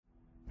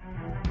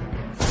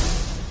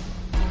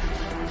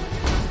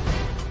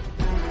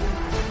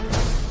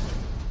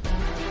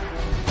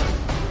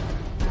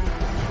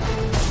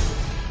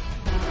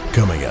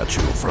Coming at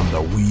you from the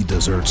We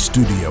Dessert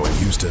Studio in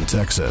Houston,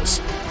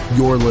 Texas.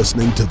 You're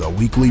listening to The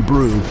Weekly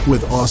Brew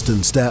with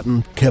Austin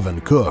Staton,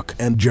 Kevin Cook,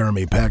 and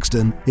Jeremy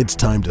Paxton. It's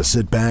time to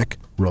sit back,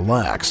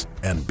 relax,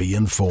 and be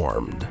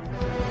informed.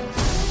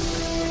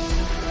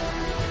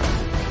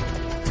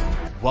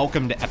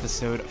 Welcome to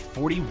episode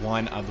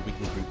 41 of the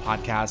Weekly Brew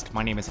podcast.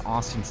 My name is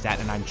Austin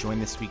Staton, and I'm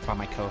joined this week by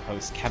my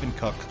co-hosts Kevin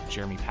Cook,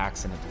 Jeremy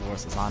Paxton, and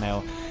Dolores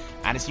Lozano.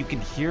 And as you can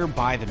hear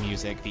by the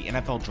music, the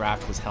NFL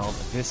Draft was held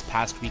this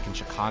past week in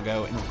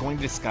Chicago, and we're going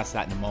to discuss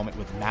that in a moment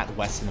with Matt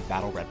Weston of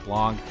Battle Red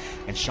Blog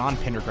and Sean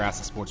Pendergast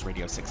of Sports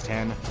Radio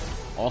 610.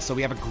 Also,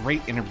 we have a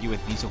great interview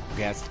with musical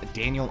guest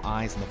Daniel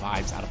Eyes and the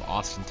Vibes out of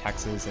Austin,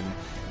 Texas, and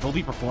they'll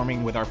be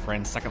performing with our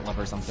friends Second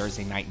Lovers on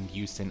Thursday night in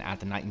Houston at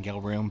the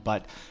Nightingale Room.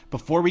 But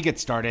before we get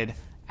started,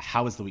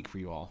 how was the week for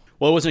you all?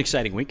 Well, it was an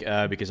exciting week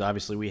because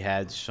obviously we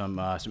had some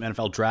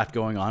NFL draft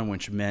going on,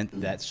 which meant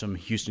that some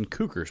Houston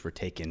Cougars were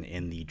taken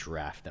in the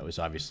draft. That was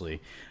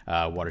obviously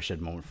a watershed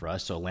moment for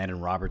us. So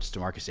Landon Roberts,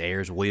 DeMarcus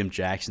Ayers, William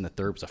Jackson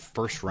III was a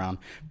first-round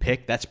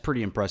pick. That's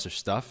pretty impressive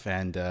stuff,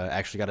 and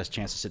actually got us a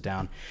chance to sit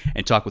down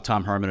and talk with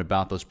Tom Herman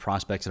about those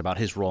prospects and about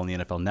his role in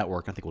the NFL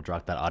Network. I think we'll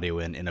drop that audio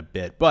in a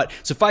bit. But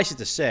suffice it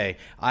to say,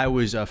 I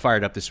was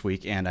fired up this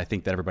week, and I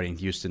think that everybody in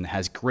Houston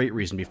has great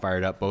reason to be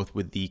fired up, both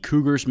with the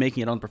Cougars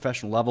making it on the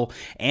professional level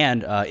and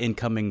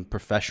incoming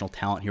professional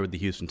talent here with the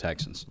Houston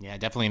Texans. Yeah,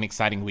 definitely an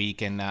exciting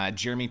week. And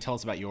Jeremy, tell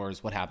us about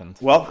yours. What happened?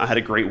 Well, I had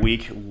a great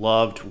week.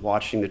 Loved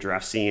watching the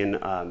draft, seeing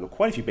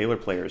quite a few Baylor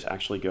players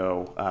actually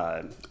go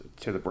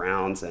to the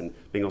Browns and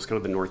Bengals, kind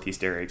of the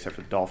Northeast area, except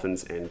for the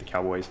Dolphins and the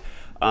Cowboys.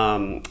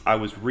 I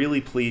was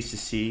really pleased to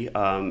see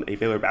a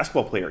Baylor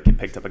basketball player get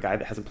picked up, a guy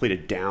that hasn't played a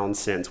down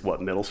since,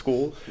 middle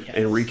school? Yes.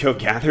 Enrico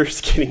Gathers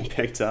getting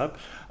picked up.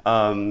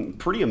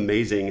 Pretty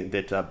amazing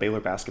that Baylor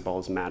basketball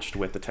is matched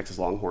with the Texas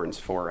Longhorns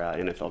for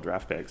NFL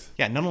draft picks.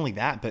 Yeah, not only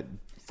that, but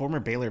former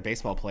Baylor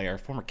baseball player,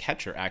 former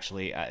catcher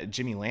actually,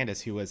 Jimmy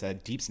Landis, who was a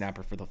deep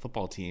snapper for the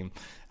football team,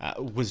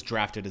 was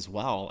drafted as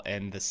well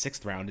in the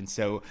 6th round. And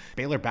so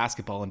Baylor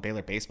basketball and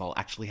Baylor baseball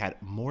actually had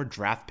more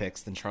draft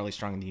picks than Charlie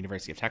Strong and the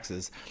University of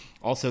Texas.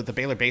 Also, the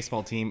Baylor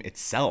baseball team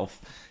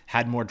itself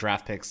had more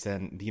draft picks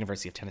than the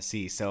University of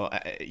Tennessee. So,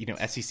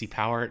 SEC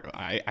power,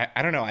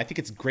 I don't know. I think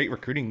it's a great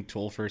recruiting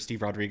tool for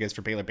Steve Rodriguez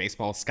for Baylor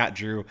baseball. Scott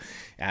Drew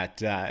at,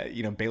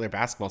 Baylor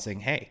basketball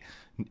saying, hey,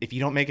 if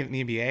you don't make it in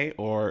the NBA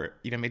or,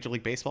 Major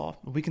League Baseball,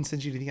 we can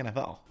send you to the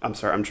NFL. I'm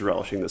sorry, I'm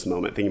relishing this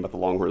moment, thinking about the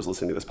Longhorns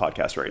listening to this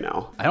podcast right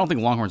now. I don't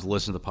think Longhorns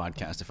listen to the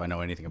podcast if I know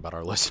anything about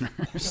our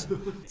listeners.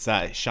 It's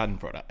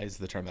schadenfreude is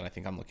the term that I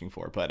think I'm looking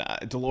for.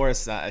 But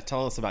Dolores,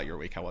 tell us about your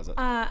week. How was it?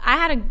 I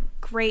had a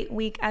great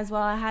week as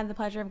well. I had the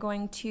pleasure of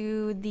going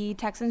to the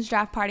Texans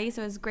draft party,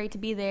 so it was great to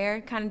be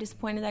there. Kind of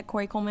disappointed that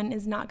Corey Coleman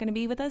is not going to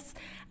be with us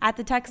at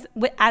the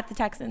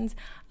Texans.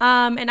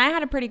 And I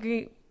had a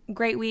pretty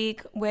great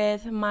week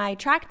with my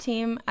track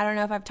team. I don't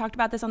know if I've talked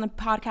about this on the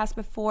podcast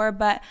before,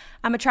 but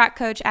I'm a track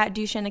coach at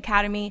Duchesne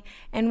Academy,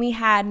 and we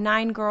had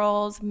 9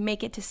 girls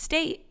make it to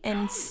state,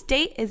 and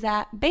state is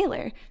at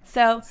Baylor.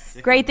 So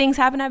great things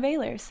happen at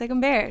Baylor. Sick 'em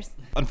Bears.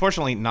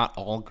 Unfortunately, not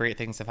all great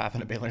things have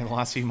happened at Baylor in the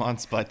last few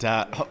months, but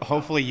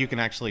hopefully you can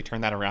actually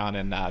turn that around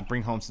and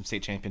bring home some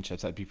state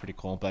championships. That'd be pretty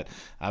cool. But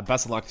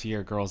best of luck to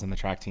your girls in the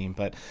track team.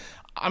 But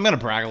I'm going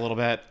to brag a little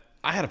bit.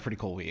 I had a pretty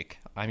cool week.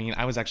 I mean,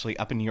 I was actually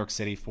up in New York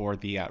City for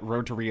the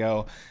Road to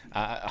Rio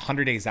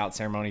 100 Days Out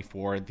ceremony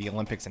for the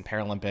Olympics and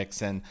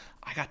Paralympics, and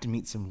I got to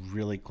meet some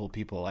really cool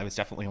people. I was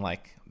definitely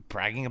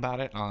bragging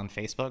about it on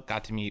Facebook.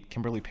 Got to meet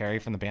Kimberly Perry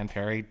from the band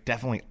Perry.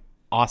 Definitely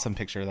awesome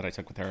picture that I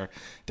took with her.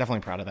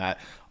 Definitely proud of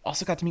that.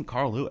 Also got to meet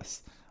Carl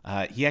Lewis.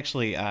 He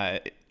actually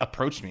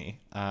approached me.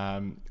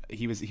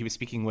 He was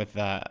speaking with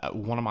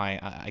one of my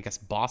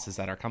bosses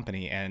at our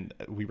company, and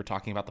we were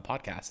talking about the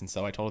podcast. And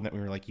so I told him that we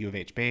were U of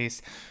H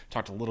based.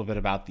 Talked a little bit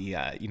about the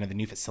the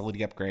new facility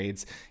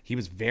upgrades. He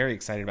was very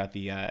excited about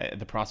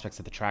the prospects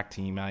of the track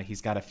team.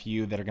 He's got a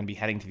few that are going to be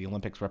heading to the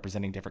Olympics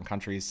representing different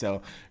countries.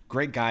 So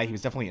great guy. He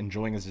was definitely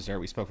enjoying his dessert.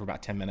 We spoke for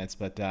about 10 minutes,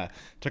 but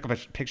took a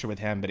picture with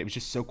him. But it was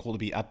just so cool to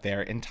be up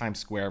there in Times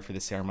Square for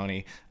the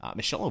ceremony.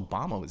 Michelle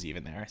Obama was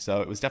even there,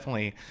 so it was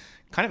definitely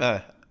kind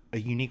of a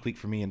unique week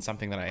for me and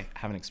something that I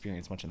haven't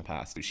experienced much in the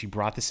past. She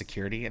brought the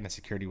security, and the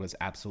security was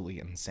absolutely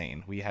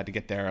insane. We had to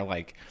get there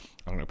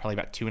probably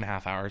about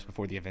 2.5 hours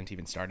before the event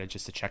even started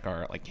just to check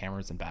our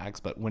cameras and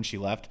bags. But when she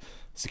left,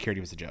 security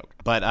was a joke.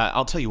 But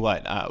I'll tell you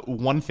what,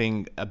 one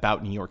thing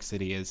about New York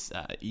City is,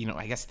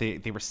 I guess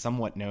they were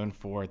somewhat known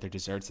for their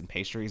desserts and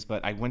pastries,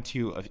 but I went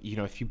to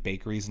a few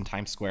bakeries in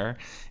Times Square,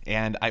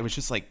 and I was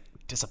just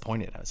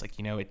disappointed. I was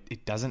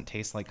it doesn't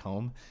taste like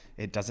home.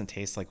 It doesn't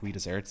taste like We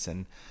Desserts,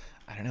 and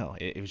I don't know.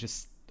 It was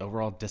just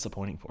overall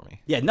disappointing for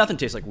me. Yeah, nothing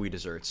tastes like weed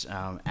desserts.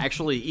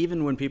 Actually,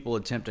 even when people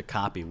attempt to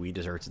copy weed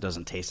desserts, it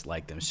doesn't taste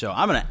like them. So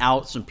I'm going to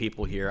out some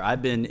people here.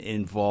 I've been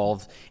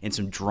involved in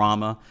some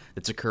drama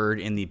that's occurred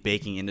in the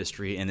baking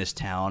industry in this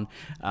town.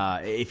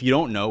 If you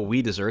don't know,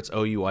 Weed Desserts,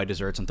 OUI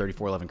Desserts on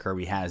 3411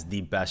 Kirby has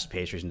the best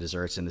pastries and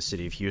desserts in the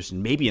city of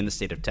Houston, maybe in the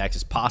state of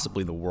Texas,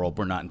 possibly the world.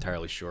 We're not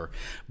entirely sure.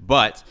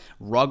 But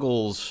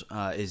Ruggles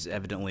is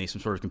evidently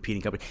some sort of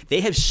competing company.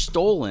 They have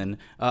stolen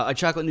a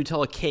chocolate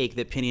Nutella cake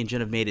that Penny and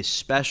Jen have made as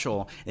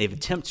special. They've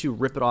attempted to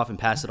rip it off and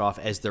pass it off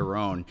as their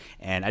own.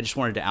 And I just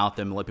wanted to out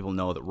them and let people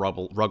know that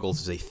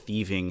Ruggles is a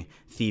thieving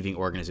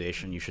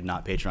organization. You should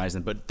not patronize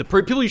them. But the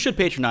people you should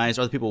patronize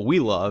are the people we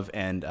love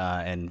and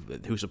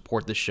who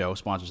support this show,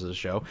 sponsors of the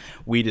show.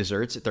 We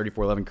Desserts at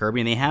 3411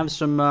 Kirby, and they have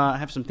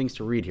some things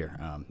to read here.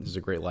 This is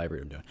a great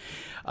library I'm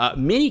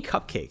doing. Mini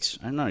cupcakes.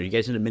 I don't know. Are you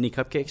guys into mini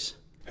cupcakes?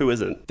 Who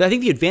isn't? I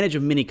think the advantage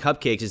of mini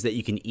cupcakes is that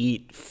you can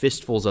eat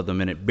fistfuls of them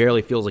and it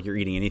barely feels like you're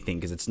eating anything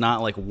because it's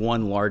not like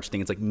one large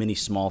thing. It's like many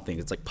small things.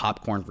 It's like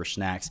popcorn for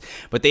snacks.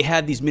 But they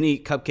had these mini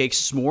cupcakes,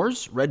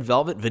 s'mores, red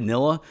velvet,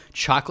 vanilla,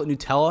 chocolate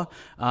Nutella,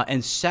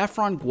 and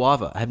saffron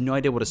guava. I have no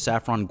idea what a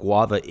saffron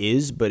guava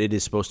is, but it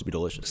is supposed to be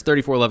delicious.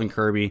 3411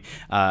 Kirby.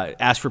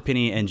 Ask for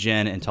Penny and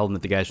Jen and tell them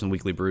that the guys from the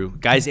Weekly Brew.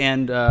 Guys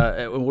and,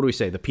 what do we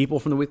say? The people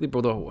from the Weekly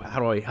Brew? How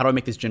do I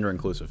make this gender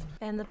inclusive?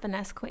 And the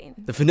Finesse Queen.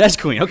 The Finesse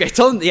Queen. Okay,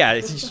 tell them, yeah,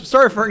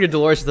 start referring to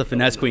Dolores as the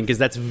Finesse Queen because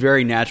that's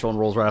very natural and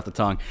rolls right off the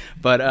tongue.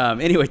 But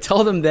anyway,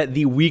 tell them that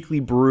the Weekly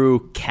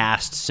Brew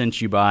cast sent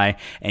you by,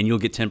 and you'll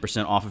get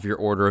 10% off of your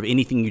order of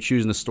anything you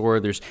choose in the store.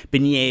 There's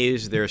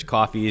beignets, there's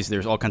coffees,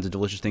 there's all kinds of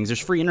delicious things. There's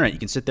free internet. You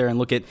can sit there and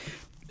look at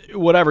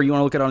whatever you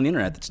want to look at on the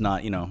internet that's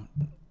not,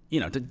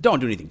 don't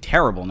do anything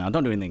terrible now.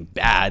 Don't do anything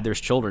bad. There's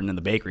children in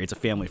the bakery. It's a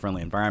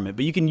family-friendly environment.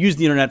 But you can use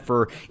the internet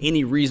for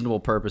any reasonable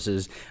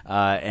purposes,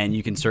 and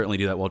you can certainly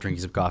do that while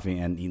drinking some coffee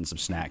and eating some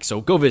snacks. So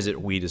go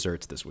visit We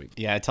Desserts this week.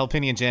 Yeah, tell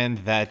Penny and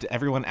Jen that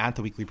everyone at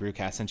the Weekly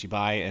Brewcast sent you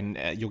by,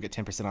 and you'll get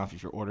 10% off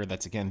of your order.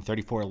 That's, again,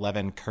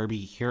 3411 Kirby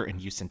here in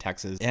Houston,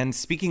 Texas. And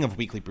speaking of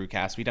Weekly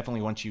Brewcast, we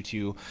definitely want you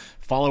to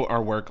follow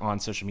our work on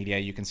social media.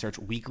 You can search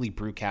Weekly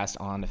Brewcast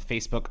on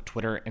Facebook,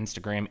 Twitter,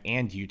 Instagram,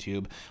 and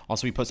YouTube.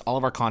 Also, we post all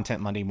of our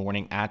content Monday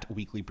morning at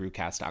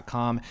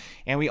weeklybrewcast.com.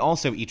 And we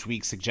also each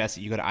week suggest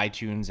that you go to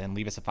iTunes and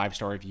leave us a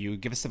 5-star review,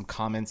 give us some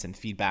comments and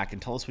feedback,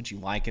 and tell us what you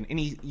like and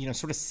any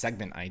sort of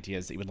segment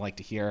ideas that you would like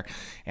to hear.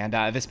 And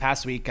this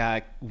past week,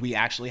 we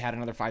actually had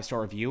another 5-star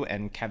review,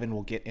 and Kevin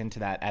will get into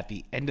that at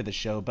the end of the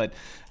show. But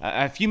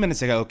a few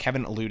minutes ago,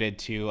 Kevin alluded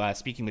to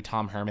speaking with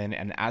Tom Herman,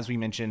 and as we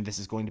mentioned, this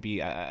is going to be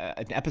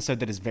an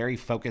episode that is very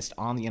focused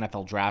on the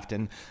NFL draft.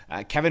 And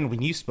Kevin,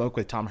 when you spoke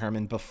with Tom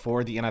Herman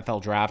before the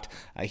NFL draft,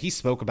 he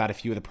spoke about a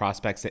few of the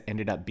prospects that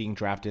ended up being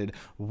drafted.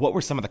 What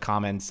were some of the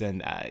comments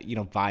and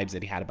vibes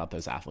that he had about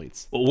those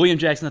athletes? Well, William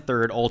Jackson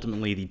III,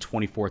 ultimately the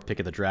 24th pick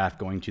of the draft,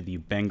 going to the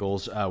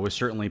Bengals, was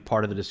certainly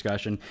part of the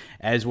discussion,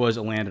 as was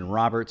Landon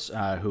Roberts,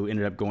 who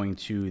ended up going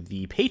to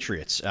the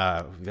Patriots.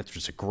 That's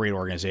just a great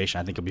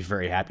organization. I think he'll be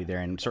very happy there,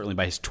 and certainly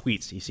by his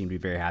tweets, he seemed to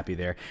be very happy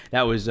there.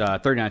 That was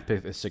 39th pick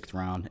of the 6th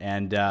round.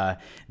 And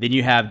then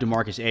you have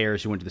DeMarcus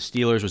Ayers, who went to the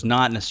Steelers, was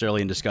not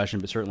necessarily in discussion,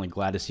 but certainly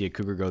glad to see a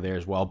Cougar go there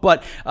as well.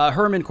 But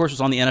Herman, of course,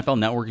 was on the NFL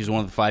Network. He's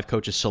one of the 5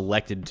 coaches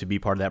selected to be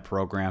part of that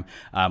program,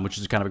 which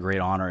is kind of a great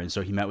honor. And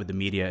so he met with the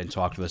media and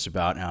talked with us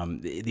about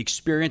the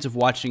experience of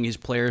watching his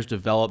players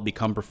develop,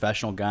 become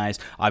professional guys.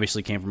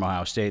 Obviously came from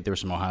Ohio State. There were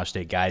some Ohio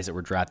State guys that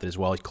were drafted as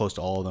well. He's close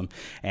to all of them.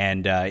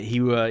 And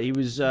he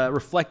was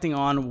reflecting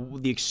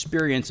on the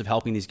experience of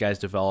helping these guys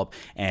develop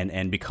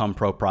and become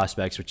pro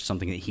prospects, which is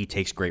something that he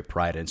takes great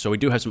pride in. So we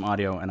do have some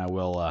audio, and I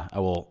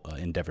will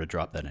endeavor to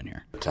drop that in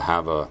here. To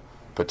have a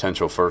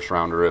potential first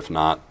rounder, if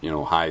not,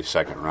 high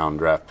second round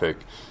draft pick,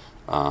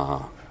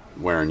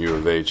 wearing U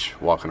of H,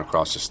 walking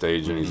across the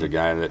stage, and he's a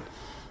guy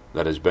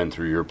that has been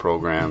through your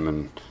program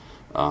and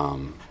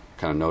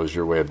kind of knows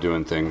your way of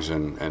doing things,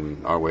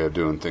 and our way of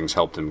doing things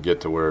helped him get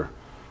to where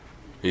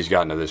he's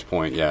gotten to this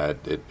point. Yeah,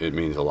 it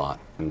means a lot.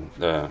 And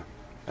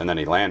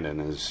then Landon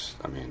is,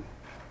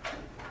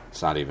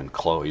 it's not even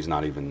close. He's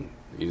not even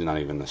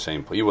the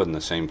same. He wasn't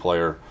the same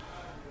player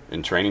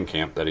in training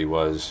camp that he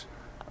was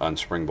on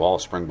spring ball.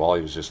 Spring ball,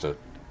 he was just a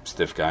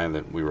stiff guy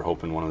that we were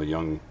hoping one of the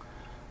young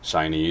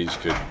signees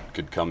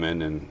could come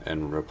in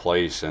and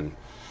replace, and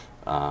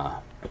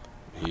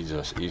he's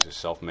a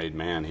self-made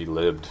man. He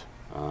lived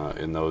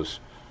in those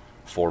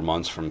 4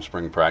 months from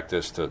spring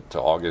practice to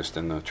August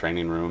in the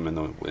training room,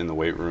 in the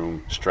weight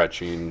room,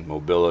 stretching,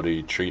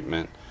 mobility,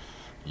 treatment,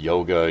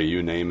 yoga,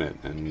 you name it.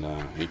 And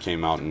he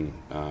came out in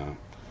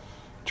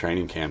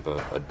training camp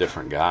a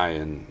different guy,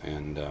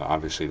 and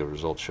obviously the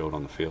results showed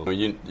on the field.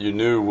 You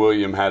knew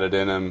William had it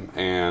in him,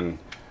 and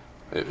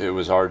it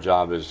was our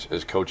job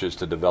as coaches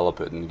to develop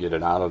it and get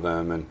it out of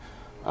them.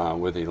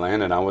 And with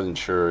Landon, I wasn't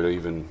sure it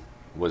even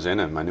was in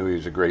him. I knew he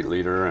was a great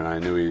leader, and I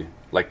knew he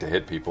liked to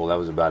hit people. That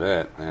was about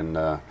it. And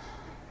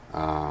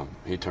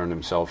he turned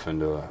himself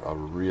into a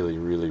really,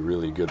 really,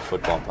 really good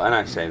football player. And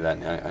I say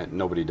that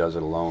nobody does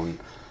it alone.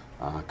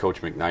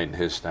 Coach McKnight and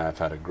his staff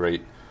had a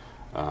great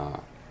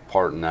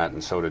part in that,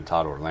 and so did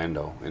Todd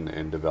Orlando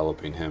in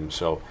developing him.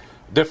 So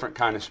different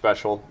kind of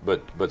special,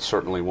 but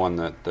certainly one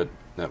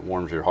that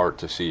warms your heart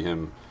to see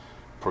him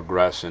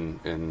progress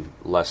in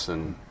less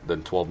than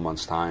 12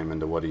 months' time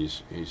into what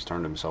he's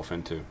turned himself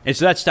into. And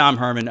so that's Tom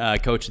Herman,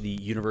 coach of the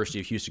University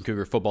of Houston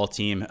Cougar football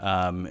team,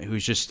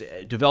 who's just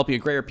developing a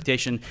great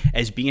reputation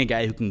as being a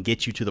guy who can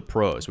get you to the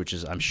pros, which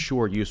is, I'm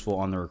sure, useful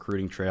on the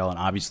recruiting trail. And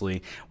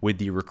obviously, with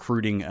the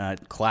recruiting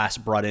class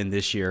brought in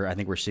this year, I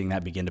think we're seeing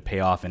that begin to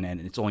pay off, and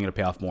it's only going to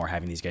pay off more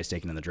having these guys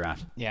taken in the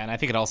draft. Yeah, and I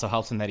think it also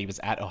helps him that he was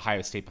at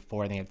Ohio State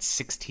before, and they had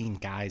 16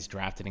 guys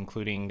drafted,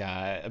 including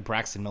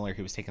Braxton Miller,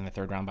 who was taken in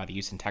the 3rd round by the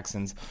Houston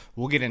Texans.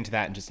 We'll get into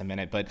that in just a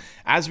minute. But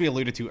as we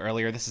alluded to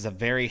earlier, this is a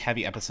very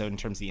heavy episode in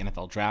terms of the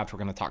NFL draft. We're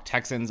going to talk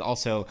Texans.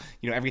 Also,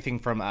 everything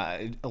from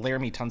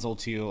Laramie Tunsil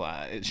to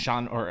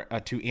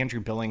to Andrew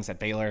Billings at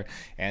Baylor.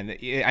 And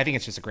I think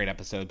it's just a great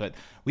episode. But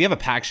we have a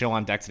packed show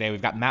on deck today. We've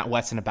got Matt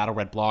Weston of Battle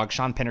Red Blog,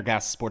 Sean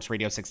Pendergast, Sports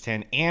Radio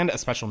 610, and a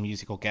special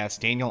musical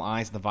guest, Daniel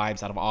Eyes, The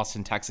Vibes out of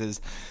Austin,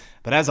 Texas.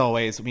 But as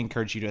always, we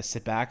encourage you to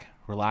sit back,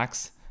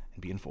 relax,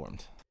 and be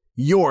informed.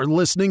 You're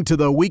listening to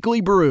The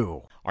Weekly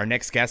Brew. Our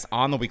next guest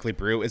on The Weekly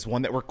Brew is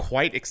one that we're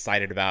quite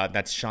excited about.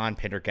 That's Sean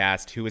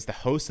Pendergast, who is the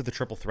host of the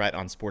Triple Threat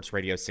on Sports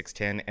Radio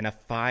 610 and a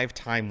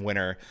 5-time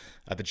winner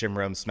of the Jim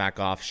Rome Smack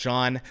Off.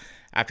 Sean,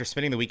 after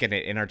spending the weekend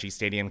at NRG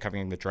Stadium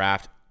covering the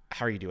draft,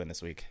 how are you doing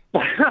this week?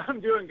 I'm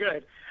doing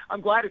good.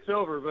 I'm glad it's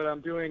over, but I'm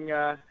doing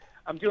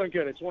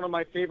good. It's one of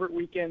my favorite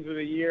weekends of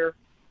the year.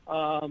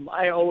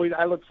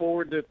 I look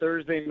forward to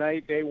Thursday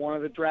night, day one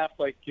of the draft,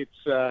 like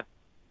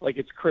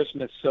it's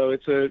Christmas. So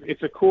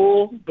it's a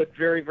cool but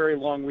very, very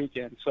long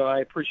weekend. So I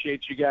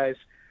appreciate you guys.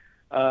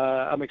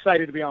 I'm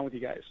excited to be on with you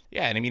guys.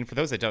 Yeah, and I mean, for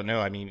those that don't know,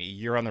 I mean,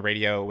 you're on the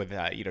radio with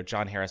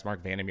John Harris,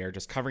 Mark Vandermeer,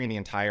 just covering the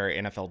entire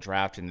NFL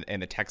draft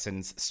and the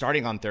Texans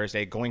starting on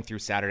Thursday, going through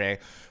Saturday.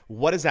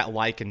 What is that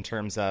like in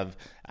terms of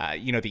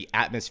the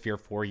atmosphere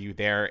for you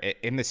there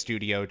in the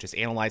studio, just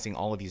analyzing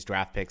all of these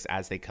draft picks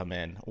as they come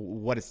in?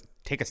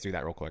 Take us through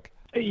that real quick.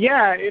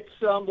 Yeah, it's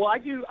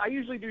I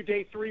usually do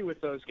day 3 with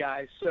those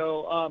guys.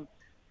 So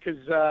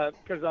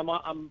because I'm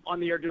on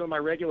the air doing my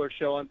regular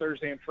show on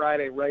Thursday and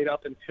Friday right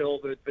up until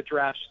the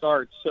draft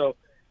starts. So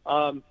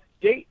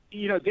day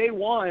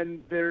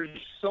 1, there's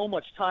so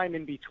much time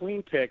in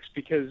between picks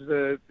because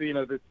they're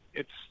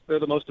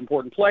the most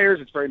important players.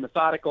 It's very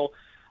methodical.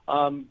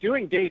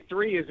 Doing day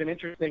 3 is an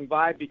interesting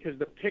vibe because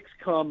the picks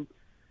come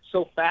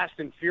so fast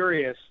and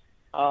furious.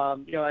 I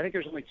think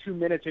there's only 2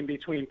 minutes in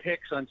between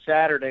picks on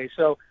Saturday.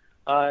 So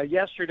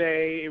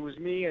yesterday it was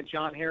me and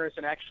John Harris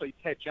and actually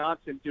Ted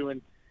Johnson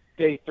doing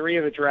day 3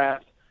 of the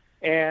draft.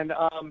 And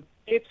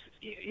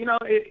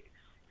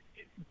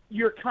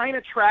you're kind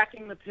of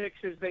tracking the picks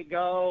as they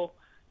go.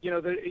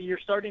 You're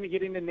starting to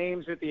get into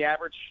names that the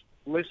average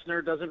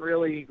listener doesn't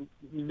really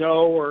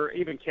know or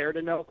even care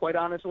to know, quite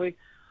honestly.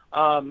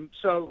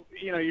 So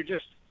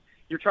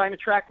you're trying to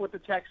track what the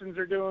Texans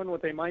are doing,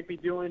 what they might be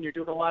doing. You're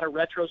doing a lot of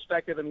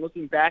retrospective and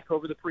looking back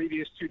over the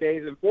previous 2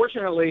 days.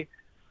 Unfortunately,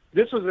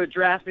 this was a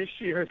draft this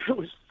year that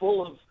was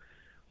full of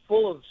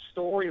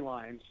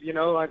storylines.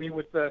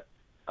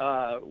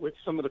 With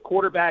some of the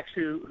quarterbacks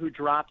who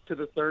dropped to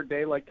the 3rd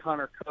day, like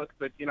Connor Cook.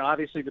 But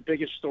obviously the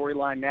biggest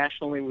storyline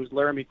nationally was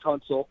Laramie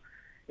Tunsil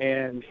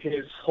and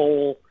his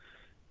whole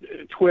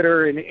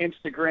Twitter and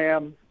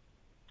Instagram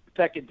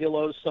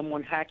peccadillos.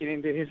 Someone hacking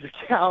into his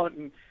account,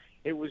 and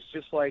it was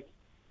like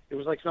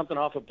something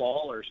off of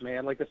Ballers,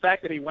 man. Like the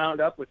fact that he wound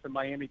up with the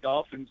Miami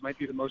Dolphins might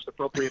be the most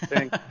appropriate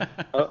thing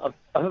of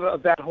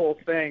that whole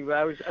thing. But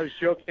I was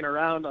joking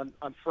around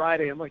on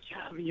Friday. I'm like,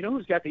 yeah,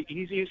 who's got the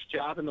easiest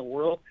job in the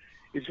world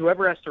is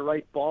whoever has to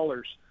write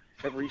Ballers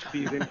every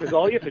season, because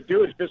all you have to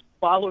do is just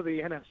follow the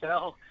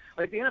NFL.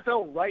 Like the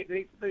NFL,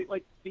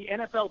 the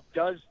NFL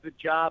does the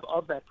job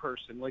of that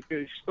person. Like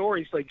the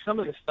stories, like some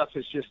of the stuff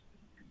is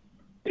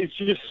it's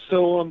just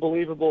so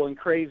unbelievable and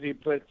crazy.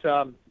 But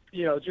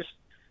just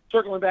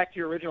circling back to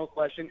your original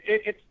question,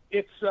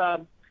 it's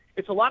a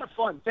lot of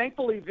fun.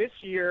 Thankfully, this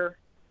year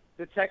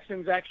the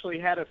Texans actually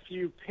had a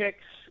few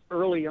picks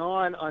early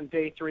on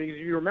day 3. If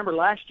you remember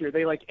last year,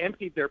 they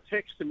emptied their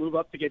picks to move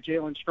up to get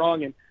Jalen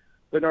Strong and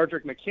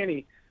Benardrick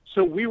McKinney.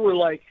 So we were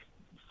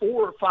 4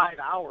 or 5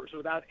 hours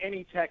without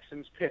any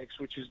Texans picks,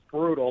 which is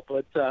brutal,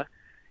 but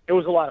it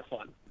was a lot of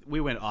fun. We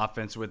went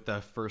offense with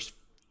the first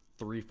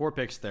 3-4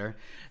 picks there.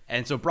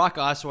 And so Brock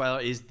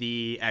Osweiler is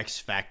the X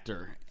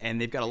factor, and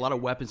they've got a lot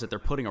of weapons that they're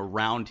putting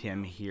around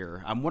him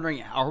here. I'm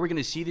wondering, are we going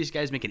to see these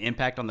guys make an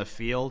impact on the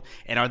field,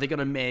 and are they going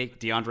to make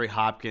DeAndre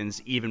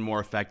Hopkins even more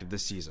effective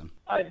this season?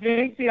 I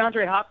think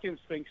DeAndre Hopkins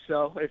thinks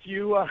so. If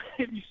you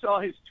saw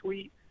his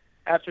tweet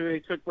after they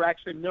took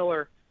Braxton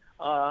Miller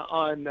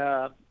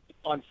on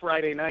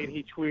Friday night,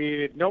 he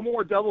tweeted, "No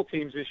more double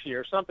teams this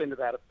year," something to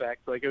that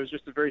effect. It was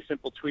just a very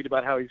simple tweet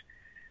about how he's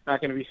not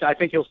going to be. I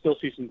think he'll still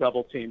see some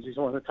double teams. He's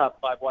one of the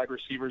top 5 wide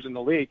receivers in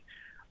the league.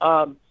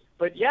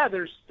 But yeah,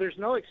 there's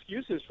no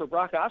excuses for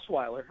Brock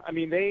Osweiler. I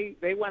mean,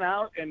 they went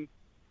out and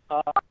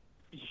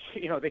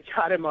they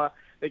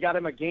got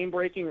him a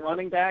game-breaking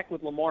running back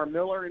with Lamar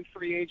Miller in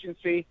free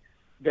agency.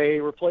 They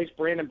replaced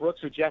Brandon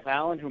Brooks with Jeff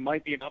Allen, who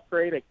might be an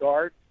upgrade at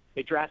guard.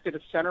 They drafted a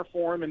center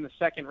for him in the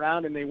second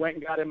round, and they went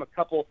and got him a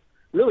couple,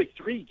 really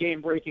 3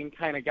 game-breaking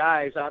kind of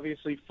guys.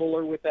 Obviously,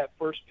 Fuller with that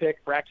first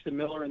pick, Braxton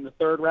Miller in the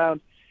third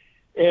round,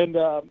 and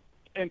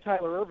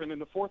Tyler Ervin in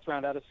the fourth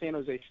round out of San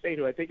Jose State,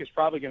 who I think is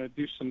probably going to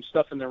do some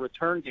stuff in their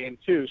return game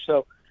too.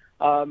 So,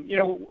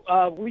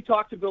 we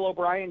talked to Bill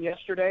O'Brien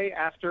yesterday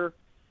after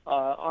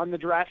on the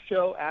draft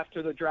show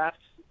after the draft.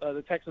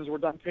 The Texans were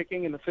done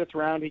picking in the 5th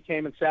round. He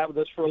came and sat with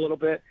us for a little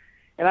bit,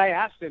 and I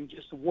asked him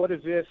just what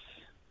does this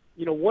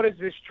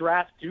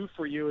draft do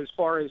for you as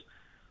far as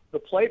the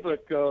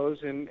playbook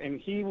goes?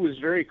 And he was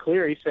very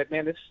clear. He said,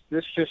 "Man,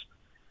 this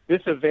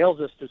avails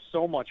us to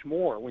so much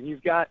more when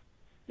you've got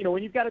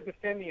to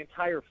defend the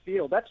entire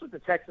field." That's what the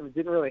Texans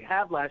didn't really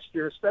have last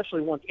year,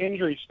 especially once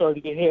injuries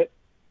started to hit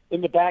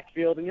in the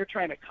backfield, and you're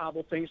trying to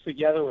cobble things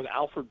together with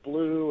Alfred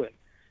Blue and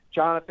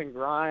Jonathan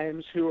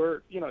Grimes, who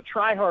are,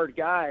 try-hard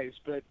guys,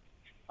 but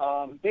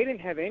they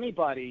didn't have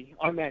anybody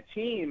on that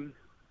team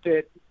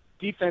that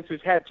defenses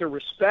had to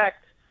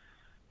respect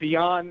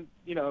beyond,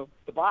 the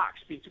box,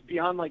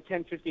 beyond like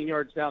 10, 15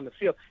 yards down the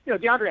field.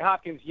 DeAndre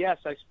Hopkins, yes,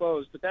 I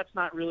suppose, but that's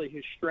not really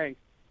his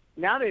strength.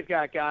 Now they've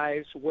got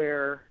guys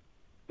where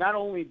not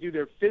only do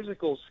their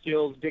physical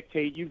skills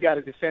dictate you've got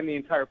to defend the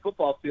entire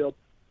football field,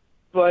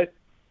 but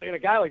a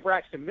guy like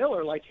Braxton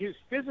Miller, like his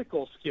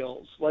physical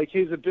skills, like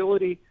his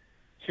ability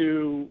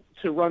to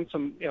run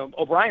some,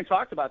 O'Brien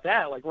talked about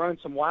that, like running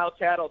some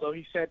wildcat, although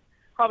he said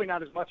probably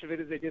not as much of it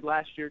as they did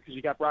last year because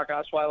you got Brock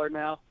Osweiler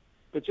now.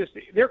 But just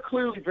they're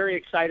clearly very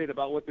excited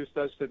about what this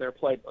does to their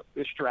playbook,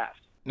 this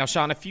draft. Now,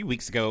 Sean, a few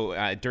weeks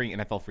ago during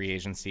NFL free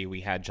agency, we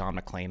had John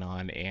McClain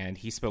on, and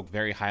he spoke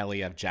very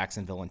highly of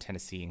Jacksonville and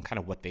Tennessee and kind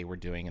of what they were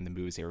doing and the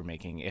moves they were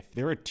making. If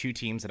there were 2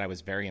 teams that I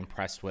was very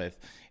impressed with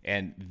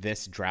in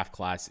this draft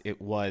class,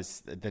 it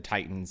was the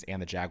Titans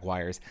and the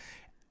Jaguars.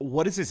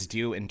 What does this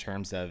do in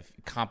terms of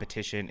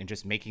competition and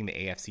just making the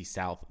AFC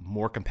South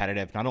more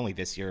competitive, not only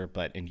this year,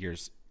 but in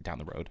years down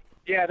the road?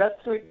 Yeah,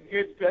 that's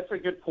a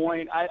good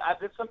point.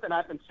 That's something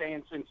I've been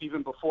saying since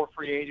even before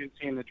free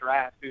agency and the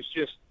draft is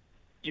just,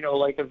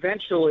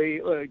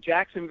 eventually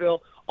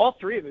Jacksonville, all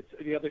 3 of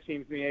the other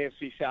teams in the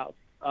AFC South,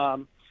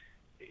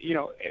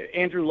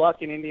 Andrew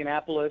Luck in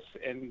Indianapolis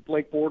and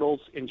Blake Bortles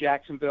in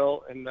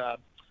Jacksonville and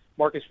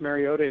Marcus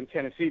Mariota in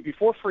Tennessee.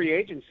 Before free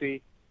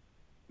agency,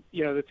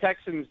 the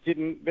Texans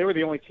they were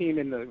the only team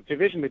in the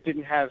division that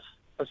didn't have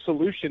a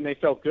solution they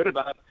felt good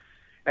about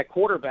at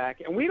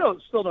quarterback. And we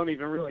still don't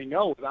even really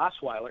know with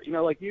Osweiler.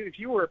 If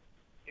you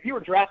were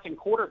drafting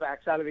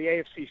quarterbacks out of the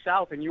AFC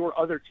South and you were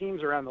other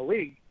teams around the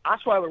league,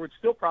 Osweiler would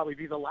still probably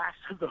be the last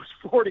of those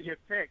 4 to get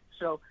picked.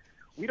 So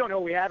we don't know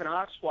we have an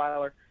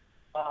Osweiler.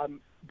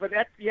 But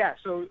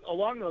so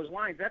along those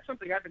lines, that's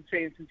something I've been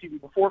saying since even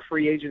before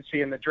free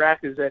agency and the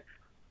draft is that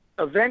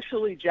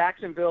eventually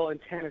Jacksonville and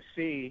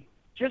Tennessee,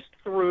 just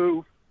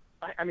through,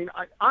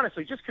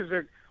 honestly, just because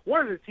they're one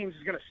of the teams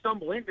is going to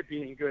stumble into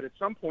being good at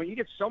some point. You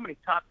get so many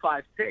top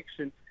 5 picks,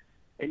 and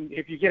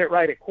if you get it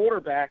right at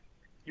quarterback,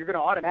 you're going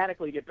to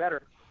automatically get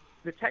better.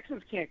 The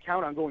Texans can't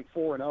count on going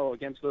 4-0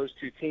 against those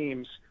 2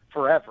 teams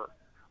forever.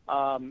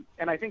 And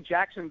I think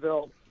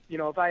Jacksonville,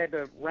 if I had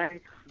to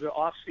rank the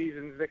off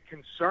seasons that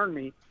concern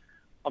me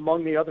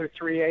among the other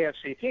 3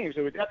 AFC teams,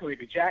 it would definitely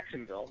be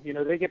Jacksonville.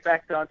 They get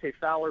back Dante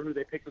Fowler, who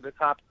they picked with the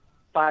top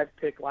 5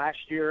 pick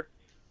last year.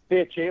 They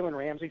had Jalen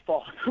Ramsey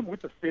fall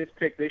with the 5th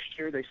pick this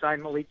year. They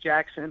signed Malik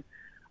Jackson.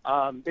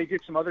 They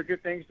did some other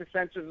good things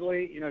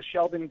defensively.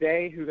 Sheldon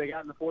Day, who they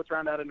got in the 4th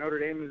round out of Notre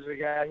Dame, is a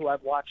guy who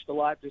I've watched a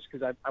lot just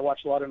because I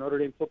watched a lot of Notre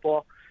Dame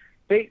football.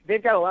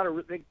 They've got a lot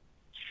of – they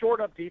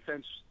shored up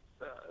defense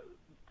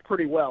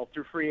pretty well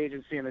through free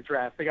agency and the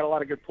draft. They got a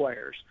lot of good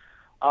players.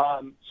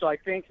 So I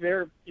think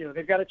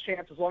they've got a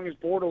chance, as long as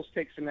Bortles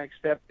takes the next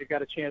step, they've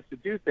got a chance to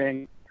do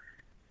things.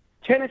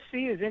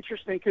 Tennessee is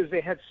interesting because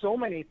they had so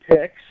many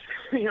picks,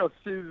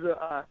 through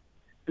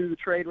the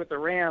trade with the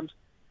Rams.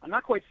 I'm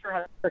not quite sure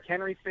how Derrick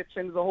Henry fits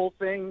into the whole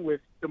thing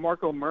with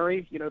DeMarco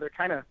Murray.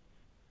 They're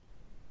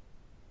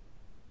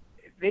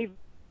they've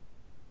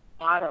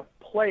a lot of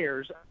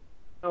players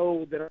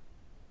that are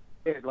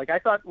good. Like I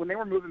thought when they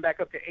were moving back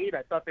up to 8,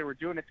 I thought they were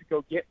doing it to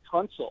go get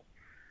Tunsil,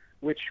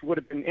 which would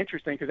have been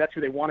interesting because that's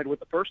who they wanted with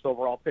the 1st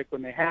overall pick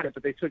when they had it,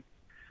 but they took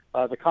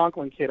the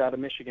Conklin kid out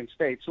of Michigan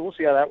State. So we'll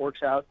see how that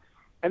works out.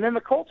 And then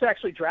the Colts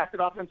actually drafted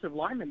offensive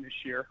linemen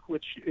this year,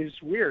 which is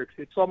weird.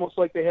 It's almost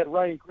like they had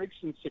Ryan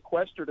Grigson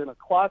sequestered in a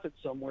closet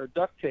somewhere,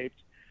 duct taped,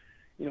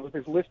 with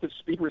his list of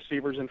speed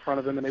receivers in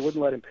front of him, and they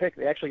wouldn't let him pick.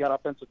 They actually got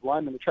offensive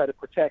linemen to try to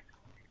protect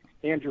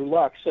Andrew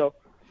Luck. So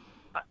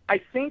I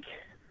think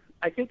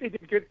they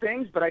did good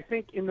things, but I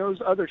think in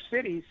those other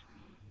cities,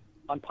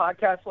 on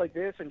podcasts like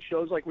this and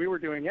shows like we were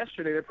doing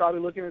yesterday, they're probably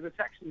looking at the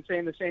Texans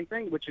saying the same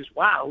thing, which is,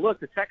 wow, look,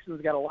 the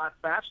Texans got a lot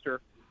faster.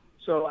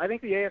 So I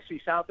think the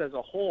AFC South as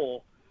a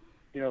whole,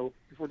 if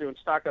we're doing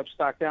stock up,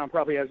 stock down,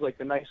 probably has like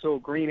the nice little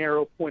green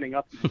arrow pointing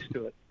up next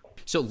to it.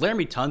 So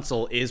Laramie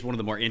Tunsil is one of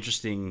the more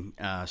interesting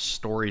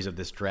stories of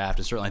this draft.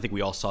 And certainly I think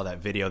we all saw that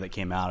video that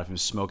came out of him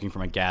smoking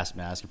from a gas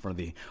mask in front of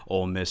the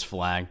Ole Miss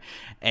flag.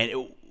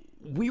 And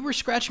we were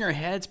scratching our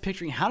heads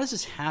picturing, how does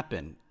this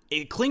happen?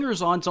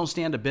 Clingers on don't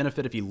stand to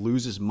benefit if he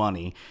loses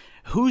money.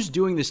 Who's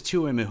doing this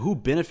to him, and who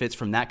benefits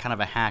from that kind of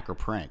a hack or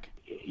prank?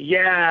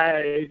 Yeah,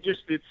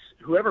 it's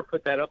whoever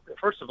put that up.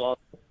 First of all,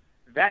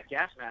 that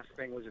gas mask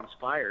thing was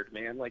inspired,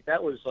 man. Like,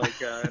 that was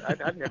like,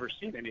 I've never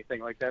seen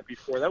anything like that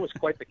before. That was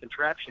quite the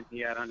contraption he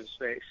had on his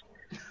face.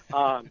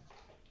 I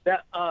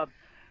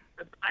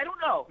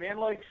don't know, man.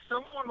 Like,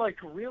 someone like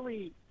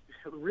really,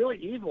 really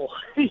evil,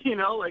 you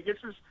know, like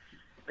it's just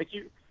like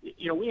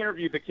we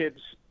interviewed the kids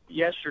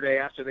yesterday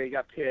after they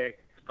got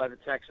picked by the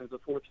Texans, the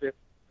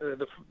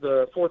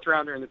fourth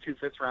rounder and the 2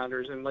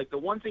 fifth-rounders. And like, the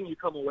one thing you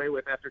come away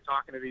with after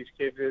talking to these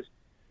kids is,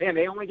 man,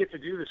 they only get to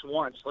do this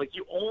once. Like,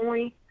 you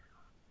only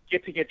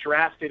get to get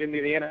drafted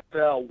into the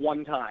NFL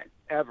one time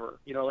ever.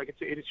 You know, like,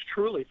 it's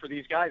truly for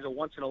these guys a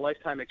once in a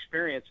lifetime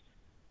experience.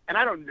 And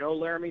I don't know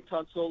Laramie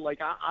Tunsil.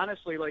 Like,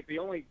 honestly, like the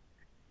only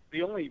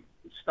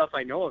stuff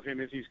I know of him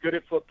is he's good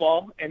at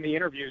football, and the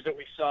interviews that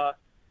we saw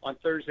on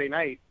Thursday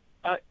night.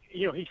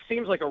 You know, he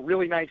seems like a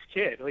really nice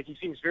kid. Like, he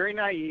seems very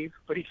naive,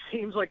 but he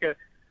seems like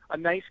a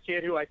nice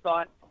kid who I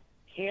thought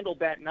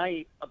handled that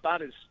night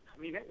about as, I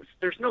mean,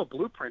 there's no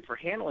blueprint for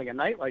handling a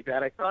night like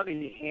that. I thought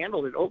he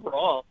handled it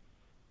overall,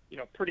 you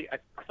know, I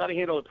thought he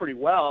handled it pretty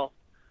well.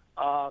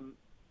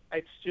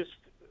 It's just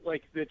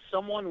like that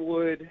someone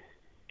would,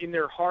 in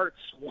their hearts,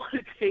 want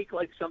to take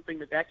like something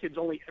that kid's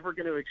only ever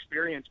going to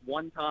experience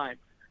one time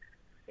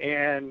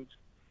and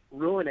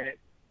ruin it.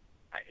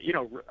 You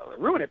know,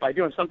 ruin it by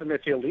doing something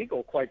that's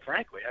illegal, quite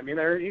frankly. I mean,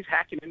 he's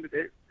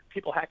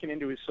people hacking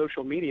into his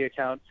social media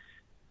account,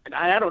 and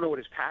I don't know what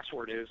his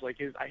password is. Like,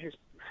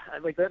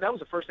 that was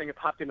the first thing that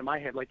popped into my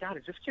head. Like, God,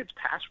 is this kid's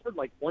password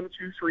like 1,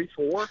 2, 3,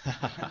 4,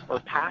 or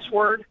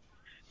password?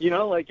 You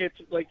know, like, it's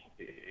like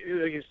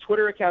his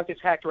Twitter account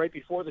gets hacked right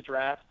before the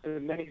draft,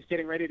 and then he's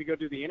getting ready to go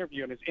do the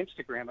interview, and his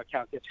Instagram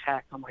account gets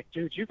hacked. I'm like,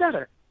 dude, you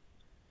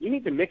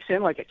need to mix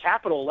in like a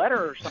capital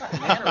letter or something,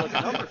 man, or like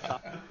a number or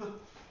something.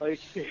 Like,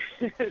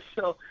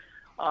 so,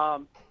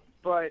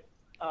 but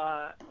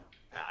I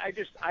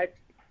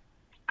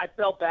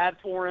felt bad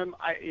for him.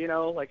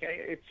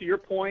 To your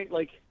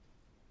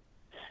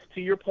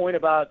point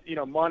about, you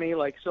know, money,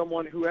 like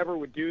whoever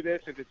would do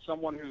this, if it's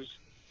someone who's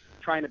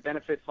trying to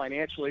benefit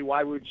financially,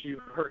 why would you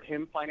hurt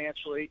him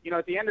financially? You know,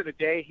 at the end of the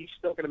day, he's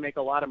still going to make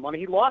a lot of money.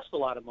 He lost a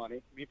lot of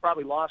money. He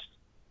probably lost,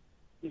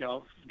 you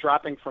know,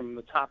 dropping from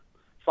the top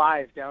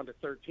 5 down to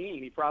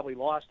 13. He probably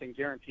lost in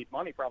guaranteed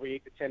money, probably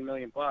 $8 to $10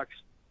 million bucks.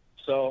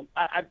 So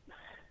I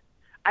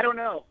don't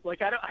know.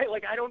 Like, I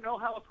don't know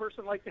how a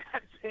person like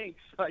that thinks.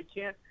 I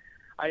can't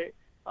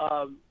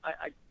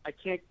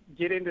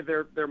get into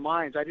their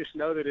minds. I just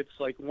know that it's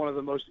like one of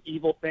the most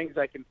evil things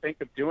I can think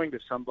of doing to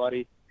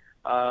somebody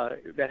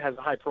that has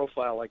a high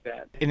profile like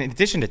that. In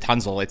addition to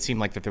Tunsil, it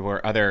seemed like that there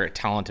were other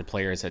talented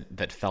players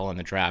that fell in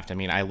the draft. I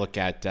mean, I look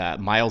at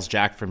Miles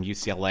Jack from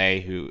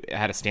UCLA, who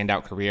had a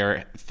standout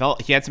career.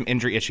 He had some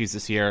injury issues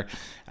this year.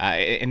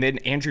 And then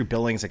Andrew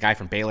Billings, a guy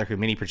from Baylor, who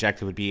many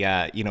projected would be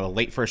a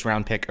late first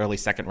round pick, early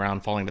second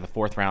round, falling to the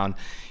 4th round.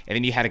 And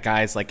then you had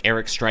guys like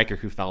Eric Stryker,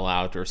 who fell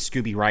out, or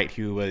Scooby Wright,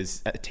 who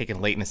was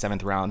taken late in the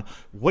 7th round.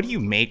 What do you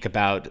make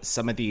about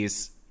some of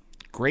these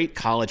great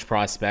college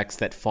prospects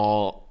that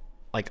fall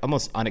like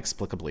almost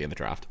inexplicably in the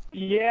draft?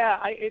 Yeah,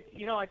 I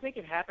think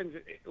it happens.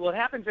 Well, it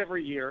happens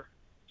every year.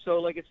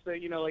 So like, it's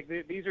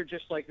these are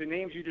just like the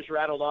names you just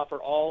rattled off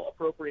are all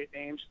appropriate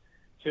names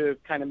to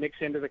kind of mix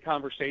into the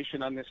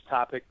conversation on this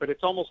topic. But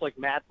it's almost like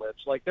Mad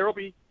Libs. Like, there'll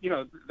be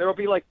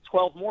like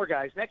 12 more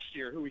guys next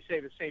year who we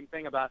say the same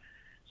thing about.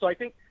 So I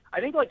think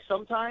like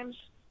sometimes,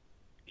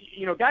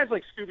 you know, guys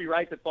like Scooby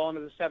Wright that fall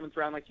into the 7th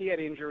round, like he had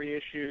injury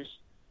issues.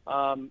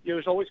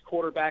 There's always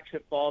quarterbacks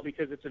that fall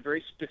because it's a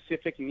very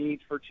specific need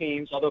for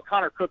teams. Although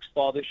Connor Cook's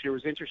fall this year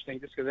was interesting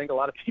just because I think a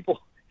lot of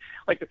people,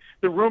 like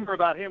the rumor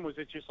about him was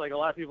it's just like a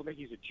lot of people think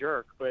he's a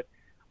jerk. But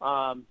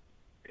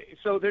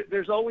so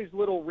there's always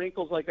little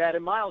wrinkles like that.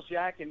 And Miles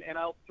Jack, and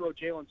I'll throw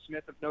Jalen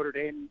Smith of Notre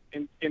Dame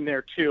in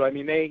there too. I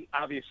mean, they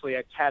obviously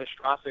had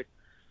catastrophic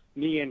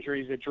knee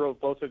injuries that drove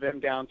both of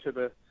them down to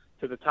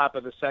the top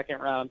of the 2nd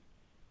round.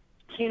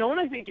 You know what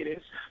I think it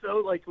is, though,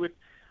 like with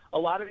a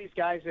lot of these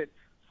guys that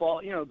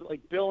fall, you know,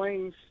 like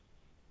Billings,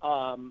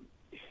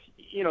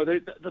 you know,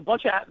 the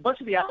bunch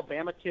of the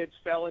Alabama kids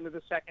fell into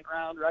the 2nd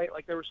round, right?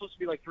 Like, there were supposed to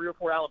be like 3 or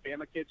 4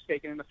 Alabama kids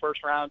taken in the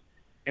 1st round,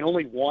 and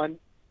only one,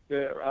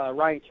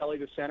 Ryan Kelly,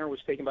 the center, was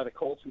taken by the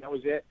Colts, and that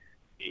was it.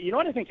 You know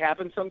what I think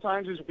happens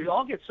sometimes is we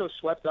all get so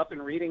swept up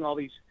in reading all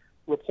these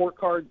report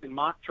cards and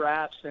mock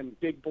drafts and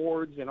big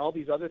boards and all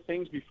these other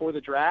things before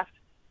the draft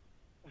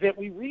that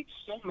we read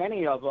so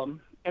many of them,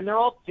 and they're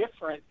all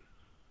different.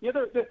 You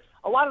know,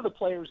 a lot of the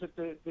players that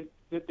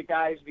the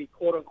guys, the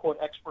quote-unquote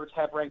experts,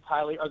 have ranked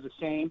highly are the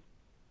same,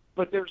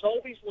 but there's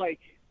always, like,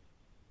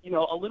 you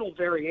know, a little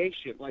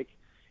variation. Like,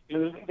 you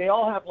know, they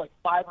all have, like,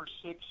 5 or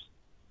 6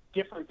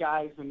 different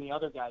guys than the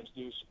other guys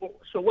do.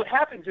 So what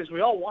happens is we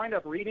all wind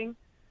up reading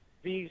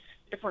these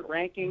different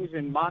rankings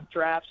and mock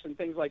drafts and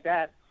things like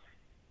that.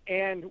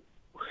 And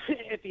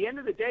at the end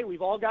of the day,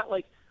 we've all got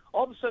like,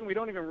 all of a sudden we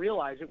don't even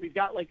realize it. We've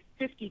got like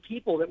 50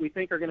 people that we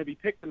think are going to be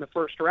picked in the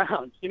first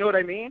round. You know what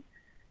I mean?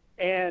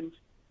 And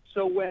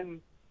so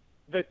when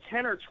the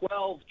 10 or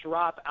 12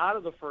 drop out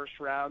of the first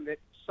round that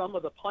some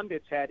of the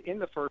pundits had in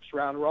the first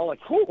round, we're all like,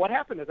 "Ooh, what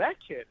happened to that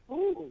kid?"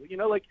 Ooh, you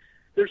know, like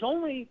there's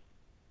only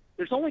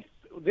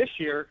this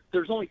year,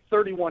 there's only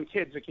 31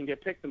 kids that can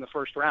get picked in the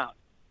first round.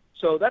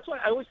 So that's why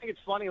I always think it's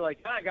funny, like,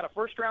 I got a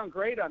first-round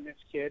grade on this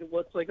kid.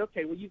 Well, it's like,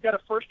 okay, well, you've got a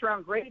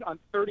first-round grade on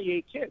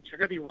 38 kids. You're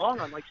going to be wrong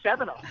on, like,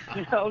 7 of them,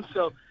 you know?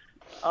 So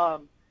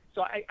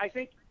I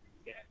think,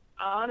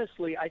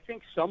 honestly, I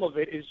think some of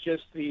it is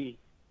just the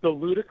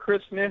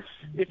ludicrousness,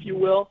 if you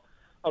will,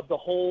 of the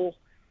whole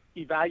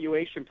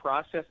evaluation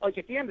process. Like,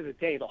 at the end of the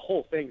day, the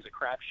whole thing's a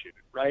crapshoot,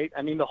 right?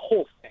 I mean, the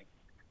whole thing.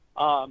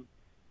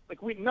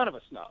 Like, none of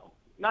us know.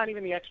 Not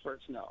even the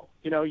experts know.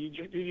 You know,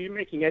 you're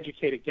making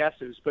educated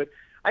guesses, but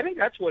I think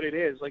that's what it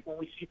is. Like when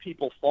we see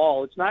people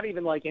fall, it's not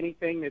even like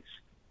anything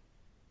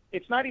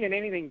it's not even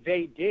anything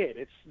they did.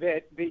 It's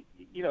that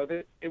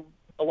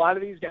a lot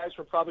of these guys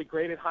were probably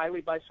graded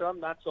highly by some,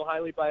 not so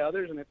highly by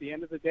others. And at the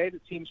end of the day, the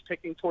teams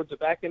picking towards the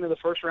back end of the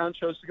first round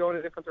chose to go in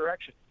a different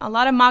direction. A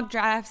lot of mock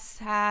drafts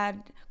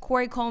had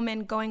Corey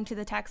Coleman going to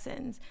the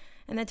Texans,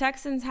 and the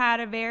Texans had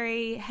a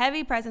very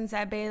heavy presence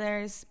at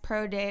Baylor's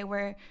pro day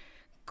where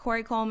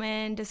Corey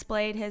Coleman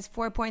displayed his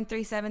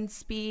 4.37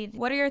 speed.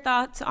 What are your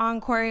thoughts on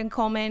Corey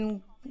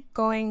Coleman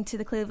going to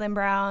the Cleveland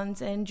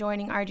Browns and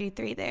joining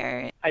RG3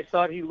 there? I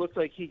thought he looked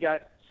like he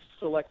got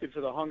selected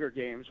for the Hunger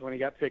Games when he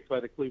got picked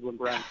by the Cleveland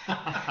Browns.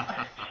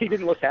 He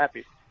didn't look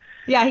happy.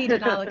 Yeah, he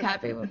did not look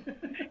happy.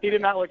 He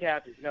did not look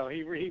happy. No,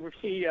 he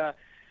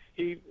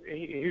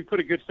put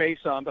a good face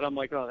on, but I'm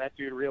like, oh, that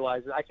dude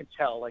realizes. I can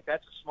tell. Like,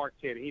 that's a smart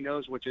kid. He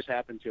knows what just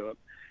happened to him.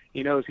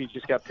 He knows he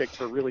just got picked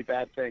for really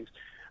bad things.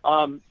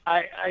 I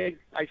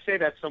say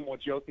that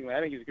somewhat jokingly.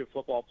 I think he's a good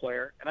football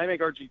player, and I think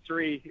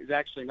RG3 is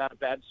actually not a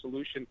bad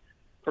solution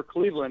for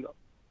Cleveland,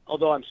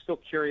 although I'm still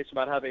curious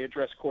about how they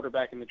address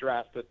quarterback in the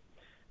draft, but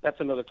that's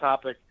another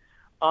topic.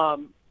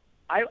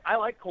 I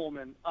like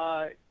Coleman.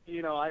 I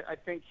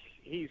think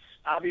he's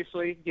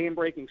obviously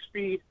game-breaking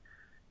speed,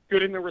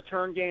 good in the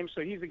return game,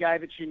 so he's a guy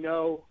that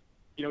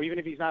even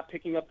if he's not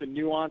picking up the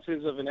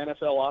nuances of an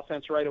NFL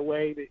offense right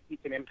away, that he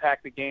can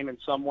impact the game in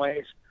some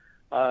ways.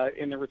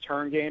 In the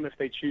return game if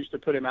they choose to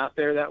put him out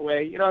there that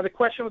way. You know, the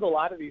question with a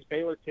lot of these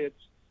Baylor kids,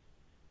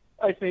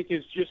 I think,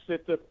 is just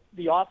that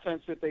the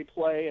offense that they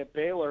play at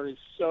Baylor is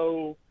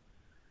so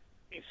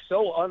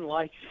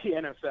unlike the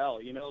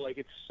NFL, you know, like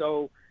it's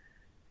so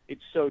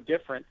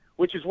different,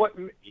 which is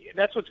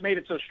that's what's made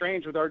it so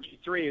strange with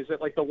RG3 is that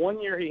like the 1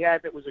 year he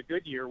had that was a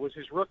good year was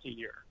his rookie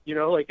year. You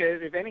know, like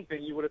if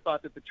anything, you would have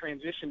thought that the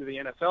transition to the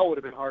NFL would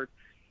have been hard.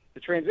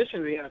 The transition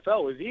to the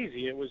NFL was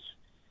easy. It was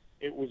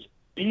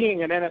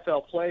being an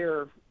NFL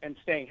player and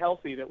staying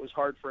healthy that was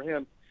hard for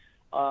him.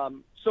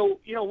 So,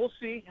 you know, we'll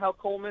see how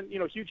Coleman, you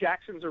know, Hugh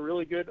Jackson's a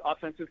really good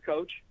offensive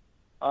coach.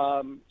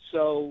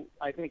 So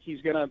I think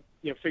he's going to,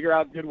 you know, figure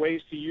out good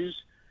ways to use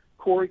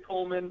Corey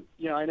Coleman.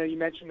 You know, I know you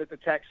mentioned that the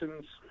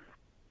Texans,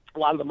 a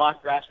lot of the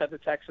mock drafts had the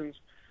Texans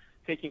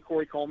taking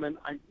Corey Coleman.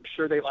 I'm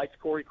sure they liked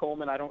Corey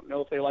Coleman. I don't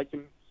know if they liked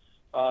him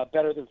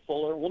better than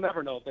Fuller. We'll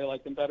never know if they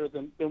liked him better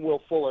than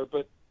Will Fuller.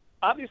 But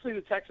obviously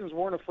the Texans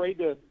weren't afraid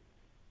to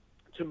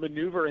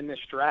maneuver in this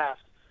draft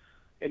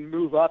and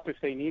move up if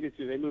they needed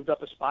to. They moved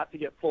up a spot to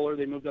get Fuller.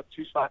 They moved up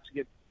 2 spots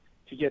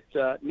to get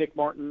Nick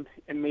Martin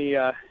in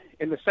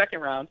the second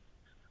round.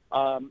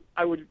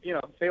 I would, you know,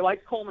 if they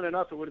liked Coleman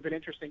enough, it would have been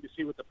interesting to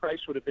see what the price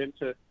would have been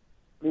to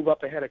move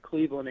up ahead of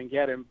Cleveland and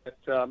get him. But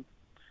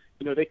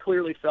you know, they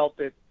clearly felt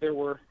that there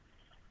were,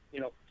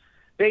 you know,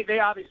 they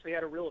obviously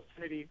had a real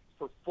affinity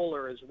for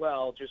Fuller as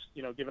well. Just,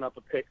 you know, giving up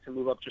a pick to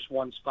move up just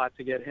 1 spot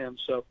to get him.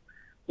 So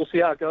we'll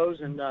see how it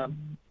goes. And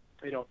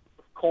you know,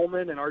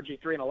 Coleman and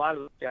RG3 and a lot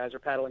of those guys are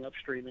paddling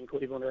upstream in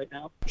Cleveland right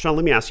now. Sean,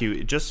 let me ask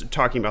you, just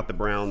talking about the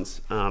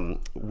Browns,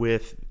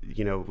 with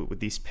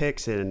these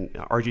picks and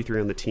RG3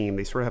 on the team,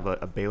 they sort of have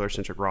a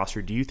Baylor-centric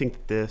roster. Do you think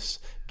that this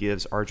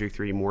gives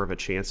RG3 more of a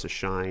chance to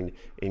shine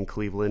in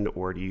Cleveland,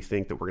 or do you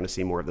think that we're going to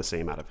see more of the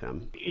same out of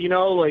him? You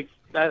know, like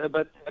that,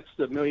 but that's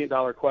the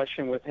million-dollar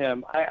question with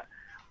him.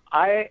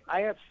 I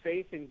have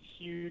faith in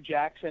Hugh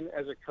Jackson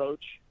as a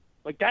coach.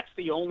 Like that's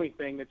the only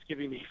thing that's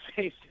giving me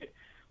faith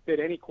that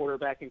any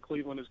quarterback in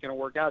Cleveland is going to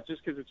work out,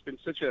 just because it's been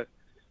such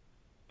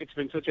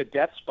a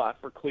death spot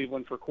for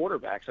Cleveland for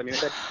quarterbacks. I mean,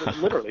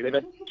 literally they've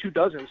had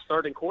 24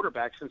 starting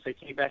quarterbacks since they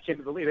came back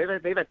into the league.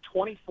 They've had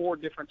 24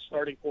 different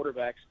starting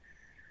quarterbacks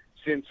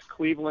since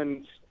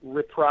Cleveland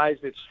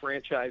reprised its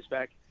franchise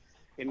back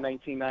in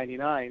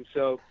 1999.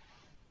 So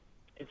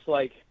it's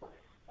like,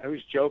 I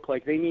always joke,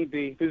 like they need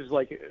this is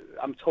like,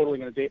 I'm totally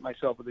going to date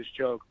myself with this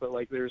joke, but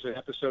like there's an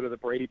episode of the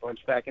Brady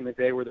Bunch back in the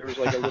day where there was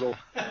like a little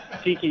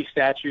tiki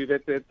statue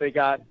that they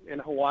got in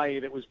Hawaii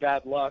that was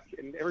bad luck.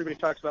 And everybody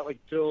talks about like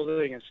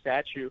building a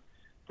statue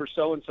for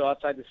so-and-so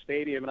outside the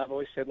stadium, and I've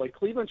always said, like,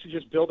 Cleveland should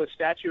just build a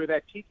statue of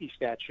that Tiki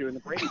statue in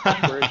the Brady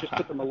Bunch where it just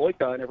put the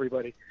Maloika on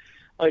everybody.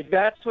 Like,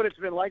 that's what it's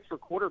been like for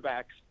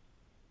quarterbacks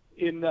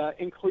in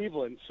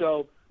Cleveland.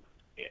 So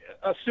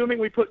assuming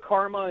we put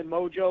karma and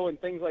mojo and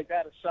things like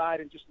that aside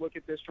and just look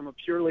at this from a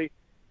purely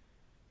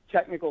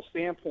technical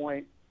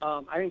standpoint,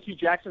 I think Hugh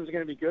Jackson's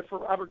going to be good for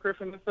Robert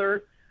Griffin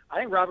III. I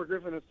think Robert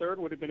Griffin III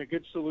would have been a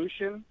good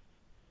solution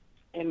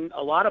in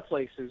a lot of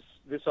places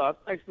this off.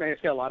 I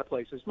say a lot of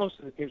places. Most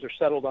of the teams are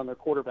settled on their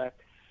quarterback.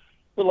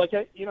 But, like,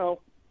 I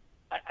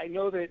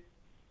know that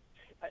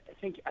I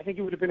think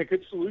it would have been a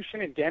good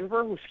solution in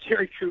Denver with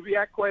Gary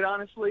Kubiak, quite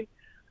honestly.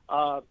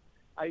 It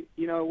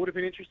would have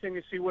been interesting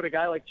to see what a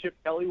guy like Chip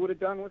Kelly would have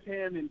done with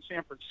him in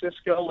San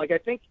Francisco. Like, I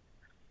think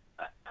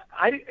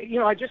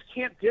I just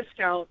can't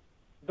discount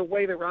the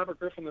way that Robert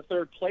Griffin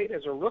III played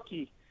as a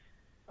rookie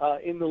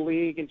in the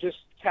league and just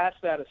cast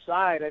that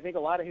aside. I think a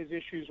lot of his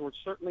issues were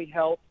certainly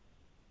health,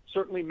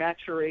 certainly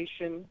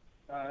maturation,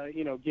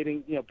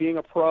 being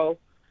a pro.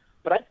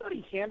 But I thought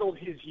he handled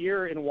his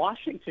year in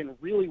Washington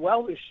really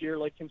well this year,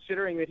 like,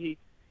 considering that he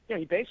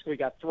basically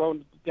got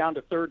thrown down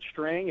to third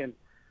string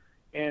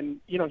and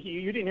you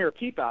didn't hear a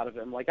peep out of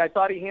him. Like, I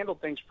thought he handled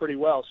things pretty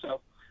well.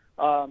 So,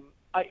 of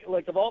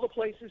all the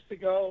places to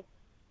go,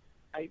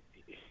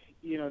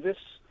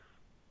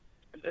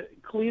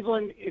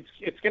 Cleveland,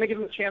 it's going to give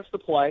him a chance to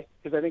play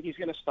because I think he's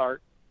going to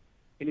start,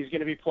 and he's going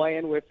to be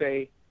playing with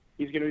a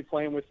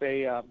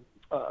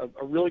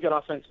really good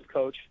offensive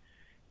coach.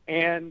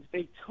 And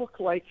they took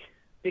like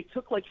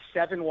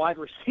 7 wide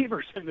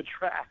receivers in the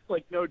draft,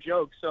 like, no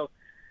joke. So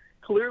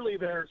clearly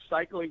they're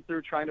cycling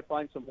through trying to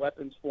find some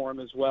weapons for him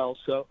as well.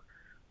 So,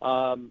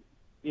 the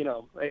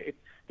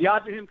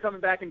odds of him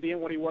coming back and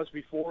being what he was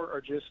before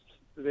are just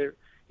there.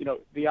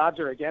 The odds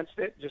are against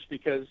it just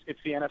because it's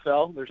the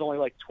NFL. There's only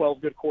like 12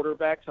 good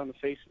quarterbacks on the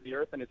face of the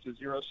earth, and it's a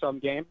zero-sum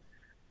game.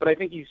 But I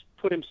think he's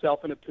put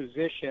himself in a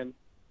position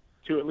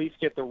to at least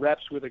get the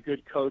reps with a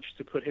good coach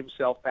to put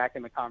himself back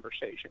in the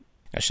conversation.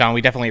 Sean, we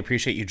definitely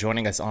appreciate you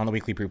joining us on the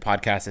Weekly Brew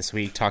podcast this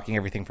week, talking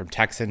everything from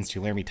Texans to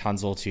Laramie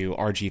Tunsil to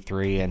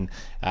RG3, and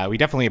we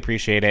definitely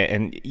appreciate it.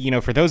 And,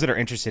 for those that are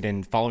interested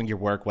in following your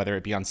work, whether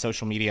it be on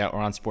social media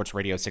or on Sports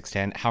Radio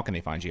 610, how can they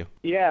find you?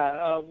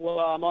 Yeah,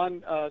 I'm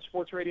on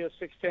Sports Radio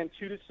 610,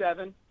 2 to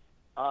 7,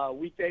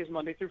 weekdays,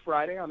 Monday through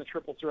Friday on the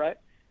Triple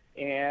Threat.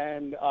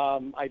 And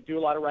I do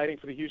a lot of writing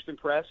for the Houston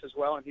Press as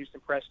well on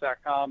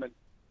HoustonPress.com. And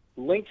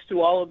links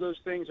to all of those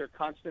things are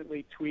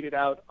constantly tweeted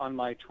out on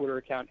my Twitter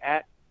account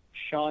at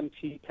Sean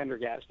T.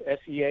 Pendergast,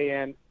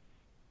 SEAN,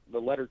 the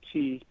letter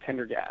T,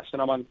 Pendergast.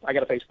 And I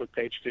got a Facebook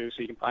page too,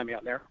 so you can find me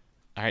out there.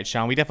 All right,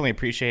 Sean, we definitely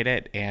appreciate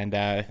it, and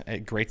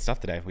great stuff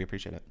today. We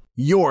appreciate it.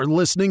 You're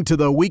listening to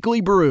The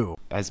Weekly Brew.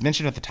 As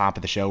mentioned at the top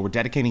of the show, we're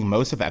dedicating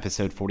most of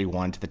episode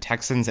 41 to the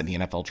Texans and the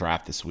NFL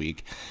draft this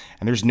week.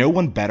 And there's no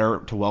one better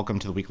to welcome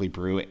to The Weekly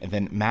Brew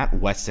than Matt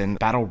Weston,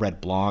 Battle Red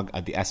blog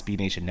of the SB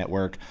Nation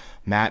Network.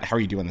 Matt, how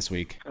are you doing this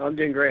week? I'm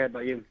doing great. How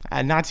about you?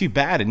 Not too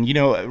bad.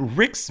 And,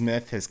 Rick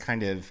Smith has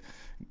kind of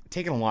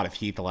taken a lot of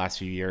heat the last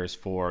few years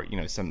for,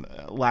 some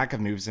lack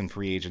of moves in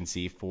free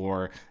agency,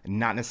 for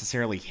not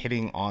necessarily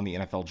hitting on the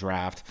NFL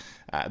draft.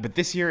 But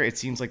this year, it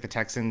seems like the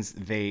Texans,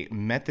 they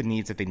met the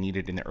needs that they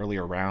needed in the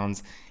earlier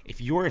rounds. If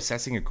you're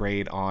assessing a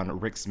grade on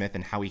Rick Smith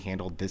and how he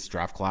handled this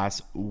draft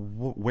class,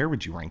 where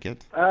would you rank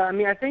it?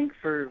 I think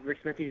for Rick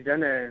Smith, he's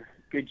done a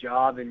good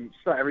job in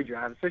just about every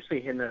draft, especially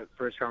hitting the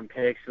first-round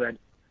picks. But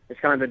it's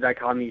kind of the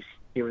dichotomy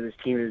where this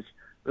team is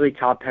really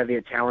top-heavy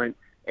at talent,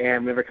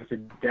 and whenever it comes to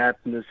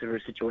depth in those sort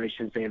of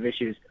situations, they have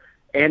issues.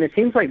 And it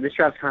seems like this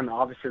draft's kind of the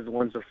opposite of the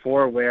ones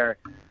before, where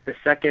the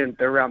second and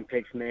third-round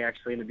picks may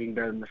actually end up being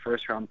better than the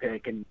first-round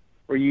pick. And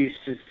we're used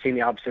to seeing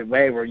the opposite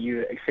way, where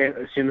you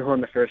assume the whole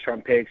in the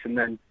first-round picks, and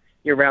then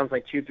rounds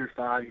like 2 through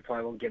 5, you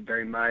probably won't get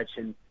very much.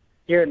 And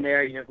here and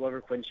there,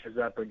 Glover Quinn shows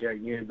up or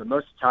Derek Newton, but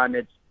most of the time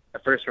it's a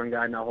first-round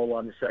guy, not a whole lot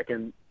in the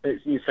second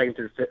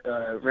through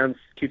rounds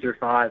 2 through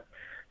 5.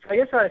 So I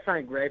guess I'd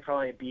assign grade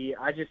probably a B.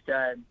 I think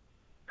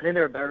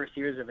there were better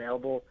receivers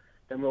available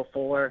than Will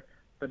Fuller.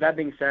 But that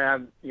being said, I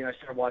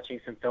started watching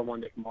some film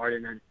on Nick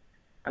Martin,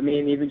 and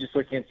even just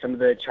looking at some of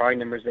the charting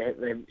numbers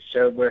they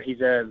showed, where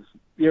he's a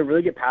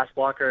really good pass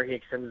blocker. He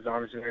extends his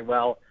arms very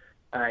well.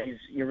 He's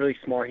really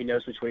smart. He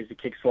knows which ways to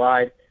kick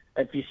slide.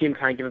 If you see him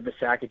kind of give up the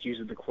sack, it's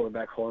usually the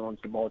quarterback holding on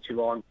to the ball too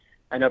long.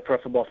 I know Pro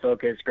Football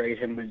Focus graded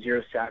him with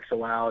 0 sacks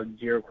allowed,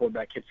 0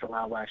 quarterback hits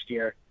allowed last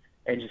year,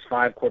 and just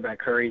 5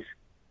 quarterback hurries.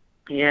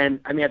 And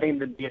I think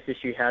the biggest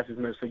issue he has is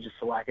mostly just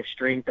the lack of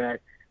strength that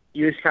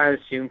you just kind of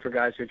assume for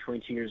guys who are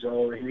 22 years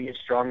old. As he gets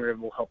stronger, it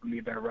will help him be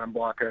a better run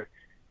blocker.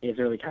 He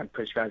doesn't really kind of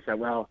push guys that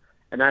well.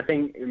 And I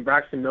think in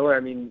Braxton Miller,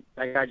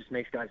 that guy just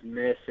makes guys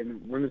miss.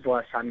 And when was the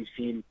last time you've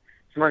seen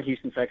some of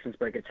Houston Texans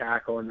break a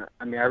tackle? And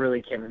I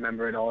really can't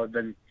remember it all other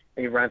than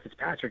maybe Ryan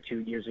Fitzpatrick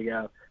 2 years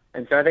ago.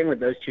 And so I think with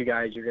those two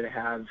guys, you're going to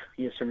have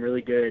some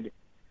really good.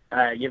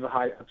 You have a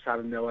high upside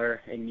with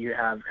Miller, and you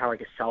have kind of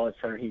like a solid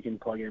center who you can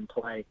plug in and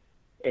play,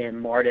 and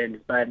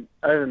Martin. But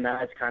other than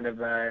that, it's kind of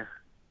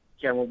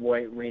we'll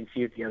wait and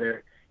see what the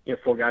other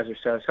 4 guys or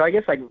so. So I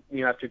guess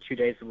after 2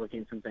 days of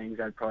looking at some things,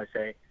 I'd probably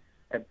say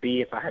at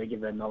B if I had to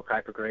give a Mel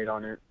Kiper grade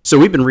on it. So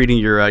we've been reading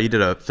you did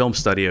a film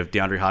study of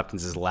DeAndre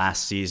Hopkins'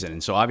 last season,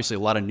 and so obviously a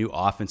lot of new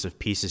offensive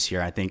pieces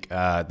here. I think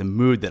the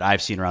mood that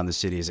I've seen around the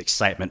city is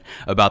excitement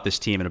about this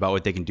team and about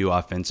what they can do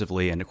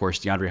offensively. And of course,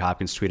 DeAndre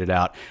Hopkins tweeted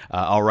out,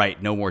 "All right,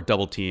 no more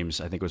double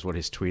teams," I think was what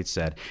his tweet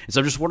said. And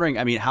so I'm just wondering,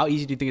 how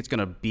easy do you think it's going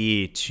to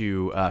be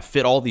to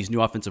fit all these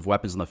new offensive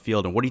weapons on the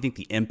field, and what do you think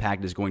the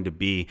impact is going to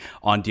be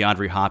on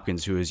DeAndre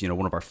Hopkins, who is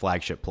one of our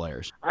flagship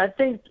players? I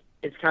think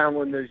it's kind of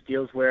one of those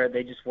deals where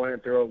they just want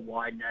to throw a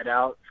wide net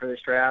out for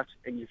this draft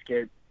and just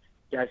get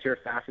guys who are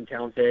fast and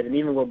talented, and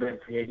even a little bit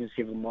of free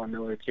agency of Lamar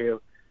Miller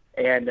too,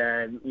 and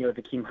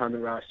the Keem Hunt on the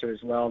roster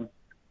as well.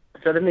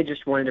 So then they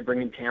just wanted to bring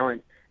in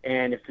talent,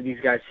 and if these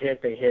guys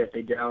hit, they hit. If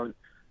they don't,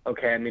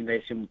 okay. They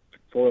assume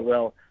Fuller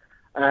will.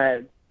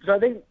 So I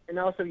think, and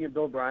also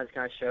Bill O'Brien's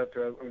kind of showed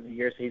over the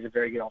years that he's a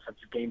very good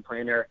offensive game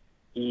planner.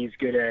 He's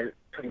good at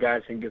putting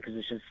guys in good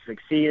positions to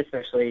succeed,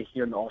 especially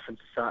in the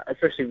offensive side,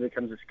 especially when it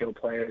comes to skill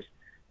players.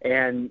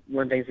 And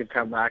one of the things they've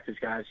kind of lacked is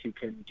guys who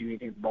can do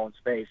anything with the ball in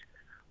space.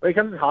 When it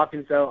comes to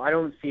Hopkins, though, I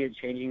don't see it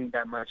changing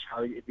that much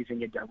if he's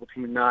going to get double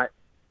teamed or not.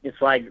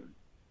 It's like,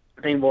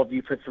 I think, if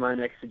you put somebody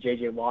next to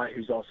J.J. Watt,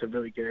 who's also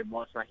really good at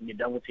Watt's not going to get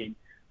double teamed.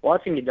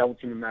 Watt's going to get double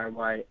teamed no matter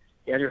what.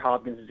 Andrew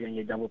Hopkins is going to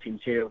get double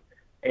teamed too.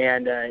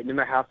 And no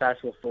matter how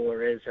fast Will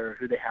Fuller is or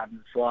who they have in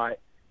the slot,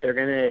 they're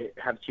going to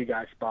have 2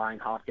 guys spying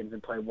Hopkins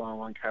and play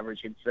one-on-one coverage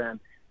against them.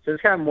 So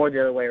it's kind of more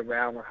the other way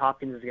around, where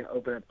Hopkins is going to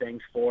open up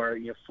things for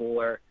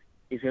Fuller.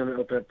 He's going to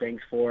open up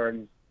things for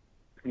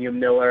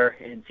Miller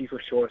and Cecil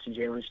Shorts and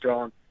Jalen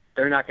Strong.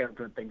 They're not going to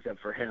open up things up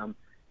for him.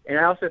 And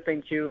I also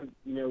think, too,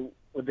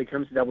 when it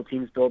comes to double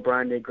teams, Bill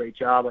O'Brien did a great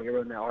job, like I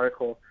wrote in that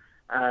article,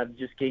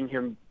 just getting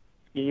him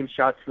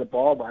shots to the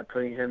ball by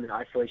putting him in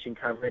isolation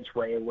coverage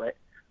way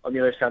on the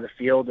other side of the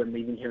field and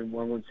leaving him in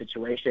one-on-one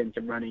situations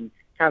and running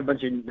kind of a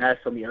bunch of mess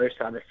on the other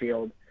side of the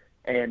field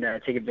and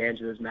take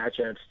advantage of those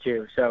matchups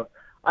too. So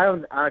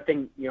I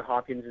think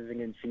Hopkins isn't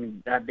going to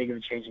see that big of a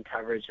change in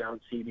coverage. I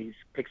don't see these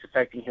picks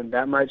affecting him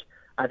that much.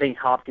 I think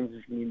Hopkins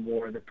is going to be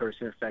more the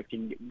person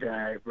affecting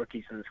the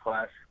rookies in this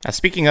class.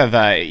 Speaking of,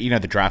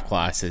 the draft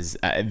classes,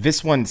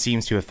 this one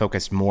seems to have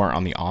focused more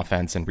on the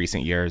offense in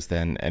recent years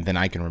than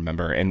I can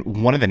remember. And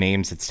one of the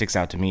names that sticks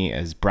out to me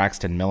is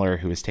Braxton Miller,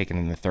 who was taken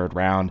in the 3rd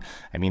round.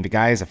 The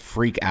guy is a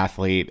freak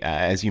athlete.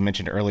 As you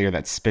mentioned earlier,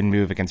 that spin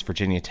move against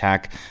Virginia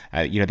Tech,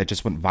 that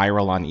just went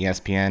viral on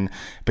ESPN.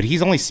 But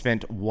he's only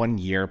spent 1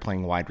 year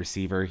playing wide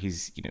receiver.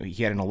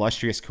 He had an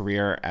illustrious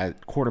career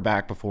at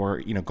quarterback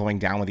before, going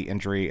down with the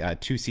injury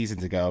 2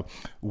 seasons ago.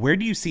 Where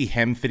do you see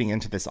him fitting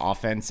into this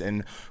offense?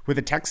 And with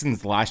the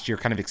Texans last year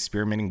kind of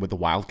experimenting with the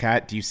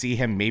Wildcat, do you see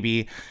him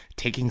maybe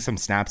taking some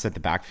snaps at the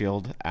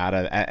backfield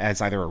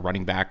as either a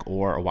running back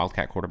or a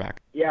Wildcat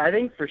quarterback? Yeah, I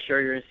think for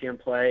sure you're going to see him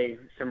play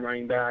some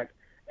running back.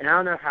 And I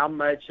don't know how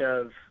much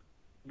of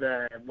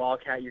the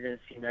Wildcat you're going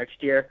to see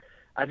next year.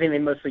 I think they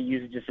mostly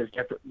use it just as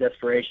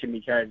desperation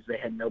because they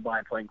had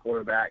nobody playing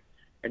quarterback.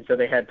 And so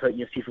they had put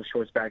Cecil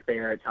Shorts back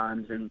there at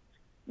times and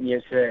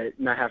to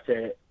not have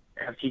to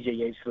have TJ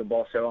Yates for the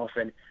ball so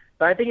often.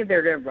 But I think if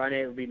they're going to run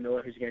it, it'll be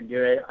Miller who's going to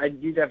do it. I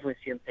do definitely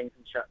see him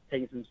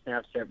taking some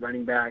snaps at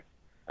running back.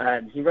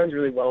 He runs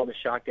really well with the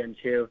shotgun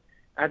too.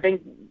 I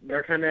think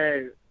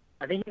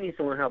he needs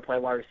to learn how to play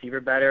wide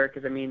receiver better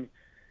because,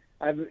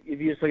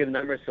 if you just look at the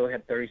numbers, he only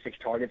had 36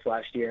 targets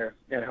last year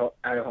at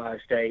Ohio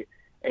State.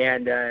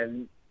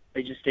 And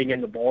they just didn't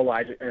get the ball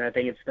wide. And I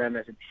think it's them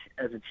as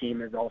a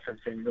team, as offense,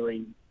 and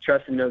really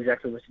trust and know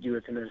exactly what to do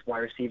with him as wide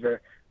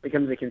receiver.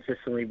 Becomes a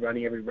consistently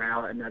running every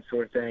route and that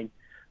sort of thing.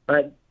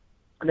 But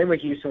I think what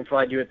Houston will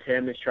probably do with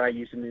him is try to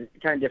use him in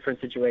kind of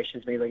different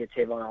situations, maybe like a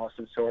Tavon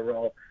Austin sort of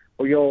role,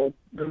 where you'll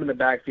put him in the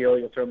backfield,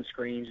 you'll throw him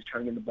screens, try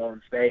to get the ball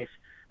in space,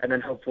 and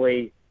then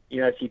hopefully,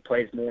 as he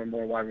plays more and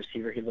more wide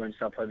receiver, he learns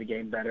how to play the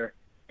game better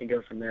and go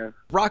from there.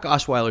 Brock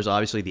Osweiler is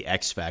obviously the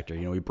X factor.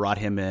 We brought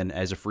him in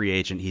as a free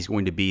agent. He's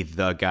going to be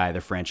the guy, the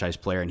franchise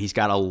player, and he's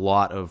got a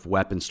lot of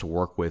weapons to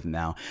work with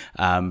now.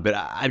 But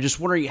I'm just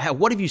wondering,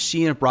 what have you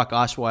seen of Brock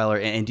Osweiler,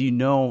 and do you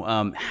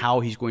know how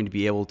he's going to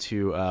be able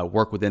to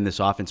work within this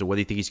offense, and whether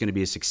you think he's going to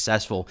be as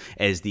successful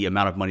as the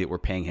amount of money that we're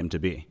paying him to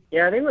be?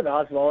 Yeah, I think with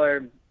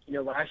Osweiler,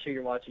 last year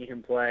you're watching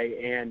him play,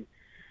 and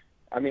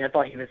I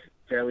thought he was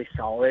fairly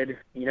solid.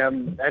 I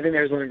think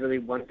there was only really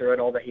one throw at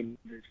all that he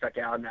stuck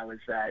out, and that was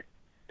that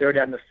throw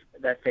down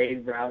that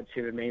fade route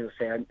to Emmanuel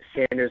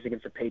Sanders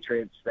against the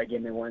Patriots. That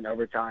game they won in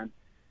overtime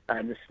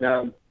in the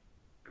snow.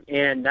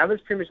 And that was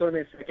pretty much the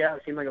only thing that stuck out.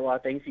 It seemed like a lot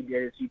of things he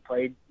did is he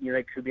played,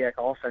 that Kubiak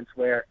offense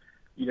where,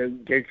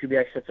 Gary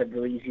Kubiak sets up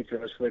really easy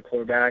throws for the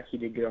quarterback. He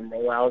did good on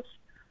rollouts.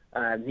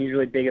 He's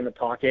really big in the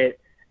pocket.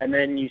 And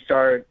then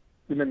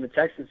the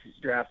Texans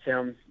draft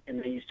him,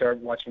 and then you start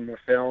watching more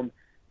film.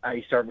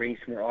 You start reading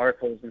some more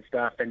articles and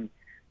stuff. And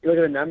you look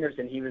at the numbers,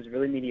 and he was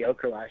really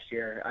mediocre last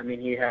year.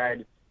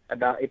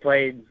 He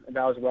played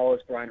about as well as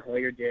Brian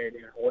Hoyer did,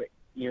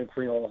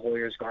 including all of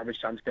Hoyer's garbage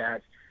time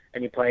stats,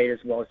 and he played as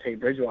well as Teddy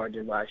Bridgewater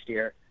did last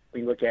year.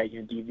 We look at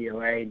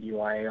DVOA and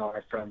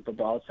DYAR from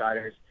Football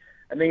Outsiders.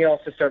 I think I'll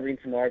also start reading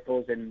some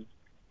articles and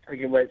look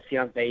at what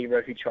Sion Fahey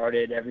wrote, who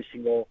charted every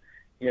single,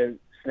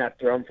 snap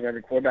thrown from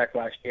every quarterback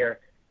last year,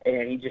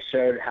 and he just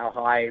showed how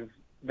high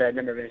the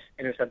number of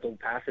interceptable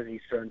passes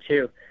he's thrown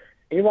too.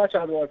 And you watch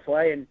Osweiler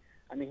play, and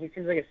I mean, he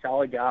seems like a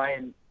solid guy,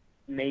 and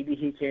maybe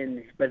he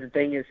can. But the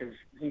thing is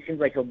he seems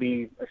like he'll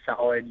be a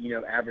solid,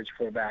 average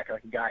quarterback,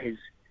 like a guy who's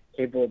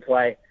capable of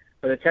play.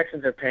 But the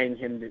Texans are paying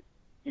him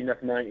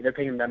enough money. They're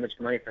paying him that much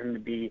money for him to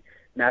be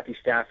Matthew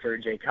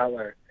Stafford, Jay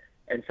Cutler.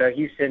 And so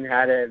Houston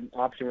had an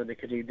option where they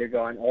could either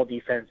go on all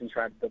defense and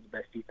try to build the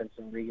best defense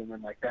in the league and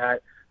win like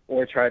that,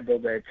 or try to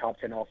build a top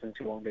 10 offense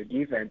along their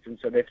defense. And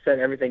so they've set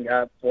everything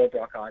up for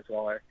Brock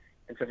Osweiler.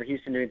 And so for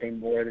Houston to do anything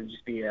more than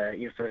just be a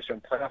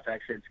first-round playoff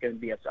exit, it's going to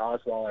be up to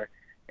Osweiler.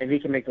 And if he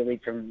can make the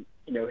leap from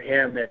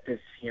him at this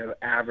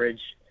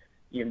average,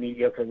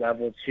 mediocre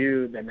level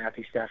to the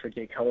Matthew Stafford,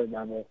 Jay Cutler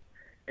level,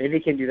 and if he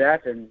can do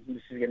that, then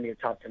this is going to be a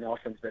top 10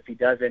 offense. But if he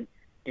doesn't,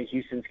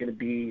 Houston's going to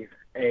be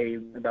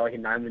about like a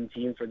 9-win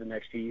team for the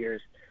next few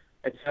years.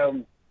 And so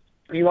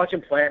when you watch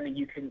him play, I mean,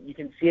 you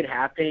can see it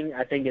happening.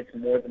 I think it's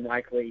more than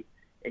likely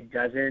it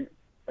doesn't,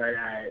 but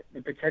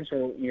the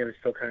potential, is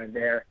still kind of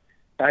there.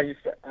 But I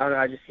don't know.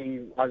 I just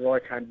see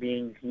Osweiler kind of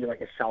being,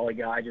 like a solid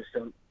guy.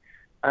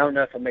 I don't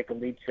know if I'll make a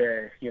leap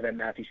to, that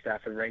Matthew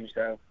Stafford range,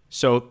 though.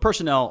 So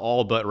personnel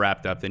all but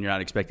wrapped up, then you're not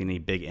expecting any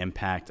big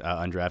impact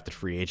undrafted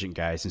free agent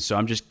guys. And so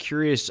I'm just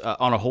curious,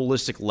 on a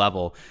holistic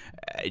level,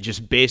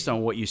 just based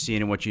on what you've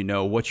seen and what you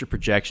know, what's your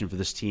projection for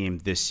this team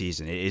this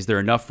season? Is there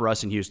enough for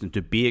us in Houston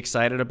to be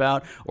excited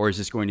about, or is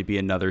this going to be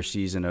another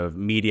season of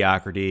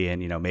mediocrity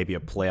and, maybe a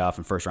playoff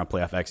and first-round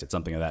playoff exit,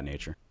 something of that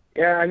nature?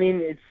 Yeah, I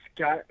mean, it's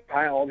got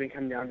probably all been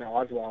coming down to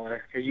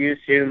Osweiler, because you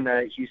assume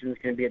that Houston's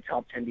going to be a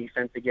top 10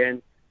 defense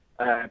again.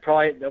 They'll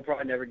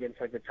probably never get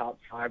into like the top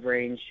 5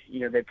 range.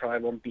 They probably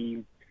won't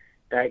be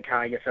that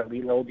kind of,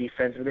 elite level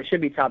defense, but they should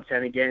be top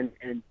 10 again.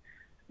 And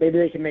maybe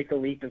they can make the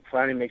leap if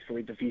Clowney makes the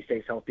leap if he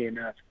stays healthy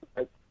enough.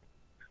 But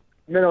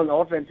then on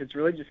offense, it's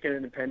really just going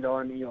to depend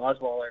on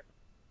Osweiler,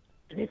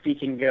 and if he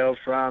can go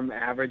from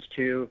average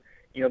to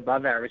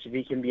above average. If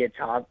he can be a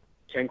top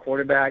 10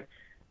 quarterback,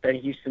 then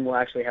Houston will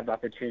actually have the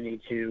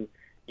opportunity to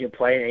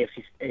play an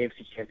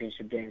AFC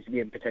championship games to be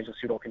a potential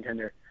Super Bowl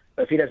contender.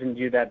 But if he doesn't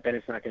do that, then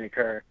it's not going to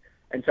occur.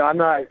 And so I'm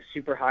not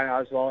super high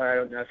on Osweiler. I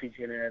don't know if he's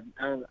going to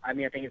 – I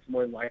think it's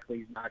more than likely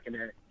he's not going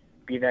to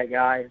be that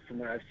guy from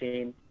what I've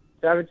seen.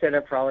 So I would say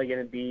they're probably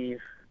going to be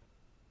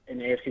an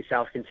AFC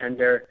South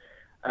contender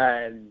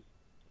and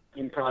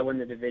probably win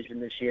the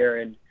division this year.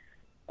 And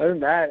other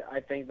than that,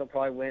 I think they'll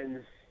probably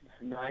win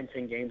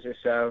 9-10 games or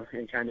so.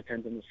 It kind of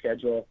depends on the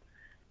schedule.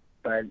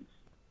 But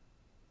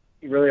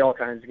really all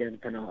kinds of going to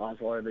depend on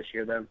Osweiler this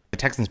year, though. The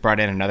Texans brought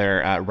in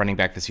another running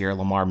back this year,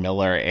 Lamar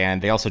Miller,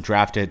 and they also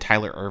drafted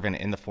Tyler Ervin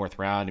in the 4th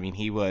round. I mean,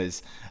 he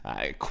was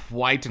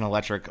quite an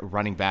electric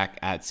running back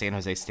at San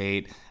Jose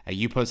State.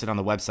 You posted on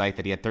the website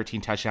that he had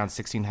 13 touchdowns,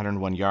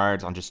 1,601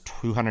 yards on just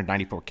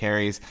 294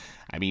 carries.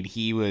 I mean,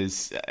 he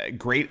was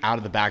great out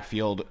of the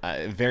backfield,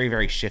 very,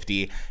 very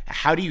shifty.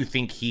 How do you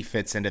think he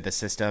fits into the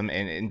system,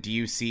 and do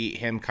you see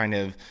him kind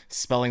of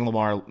spelling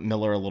Lamar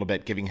Miller a little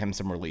bit, giving him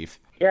some relief?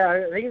 Yeah,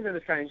 I think it's kind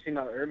of interesting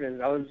about Ervin.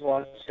 I was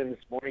watching him this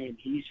morning, and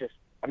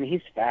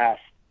he's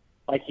fast.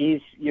 Like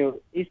he's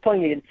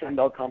playing against Sun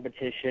Belt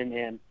competition,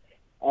 and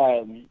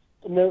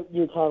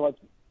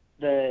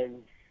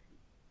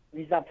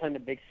he's not playing the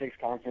Big Six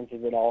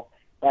conferences at all.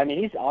 But I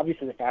mean, he's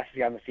obviously the fastest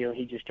guy on the field.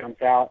 He just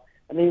jumps out.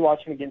 And then you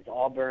watch him against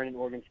Auburn and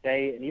Oregon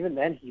State, and even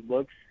then he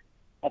looks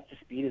up to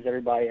speed as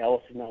everybody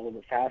else, if not a little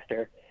bit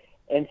faster.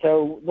 And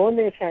so one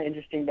thing that's kind of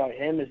interesting about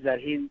him is that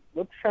he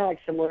looks kind of like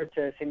similar to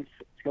the same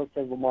skill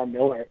set as Lamar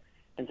Miller.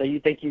 And so you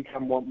think you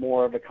kind of want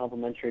more of a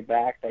complementary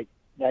back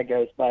that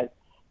goes. But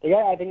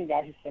I think a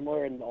guy who's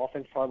similar, and the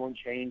offense probably won't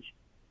change.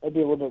 It'd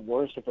be a little bit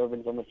worse if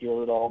Ervin's on the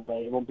field at all, but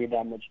it won't be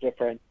that much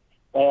different.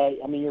 But,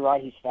 I mean, you're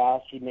right, he's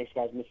fast. He makes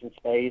guys miss in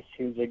space.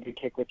 He's a good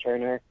kick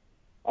returner.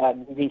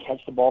 He can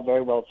catch the ball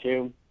very well,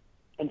 too.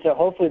 And so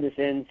hopefully this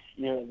ends,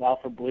 the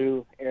Alfred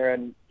Blue era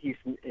in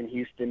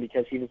Houston,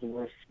 because he was the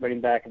worst running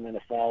back in the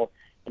NFL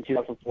in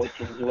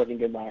 2014. He wasn't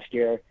good last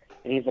year.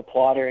 And he's a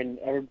plotter, and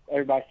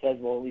everybody says,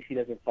 well, at least he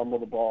doesn't fumble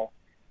the ball.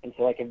 And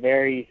so, like, a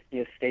very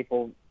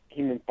staple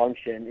human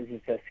function is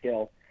his best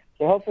skill.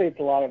 So hopefully it's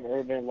a lot of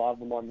Ervin, a lot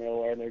of Lamar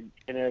Miller, and they're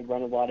going to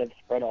run a lot of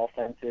spread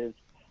offenses,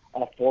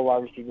 4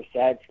 wide receiver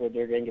sets where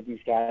they're going to get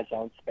these guys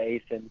out in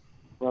space and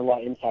run a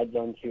lot of inside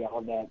zone too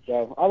on that.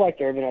 So I like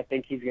Ervin. I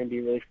think he's going to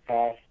be really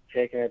fast.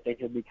 And I think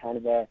he'll be kind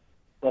of a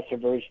lesser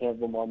version of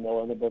Lamar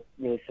Miller, and they're both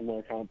really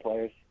similar kind of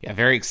players. Yeah,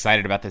 very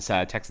excited about this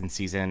Texans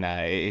season.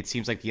 It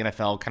seems like the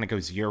NFL kind of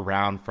goes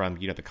year-round from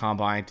the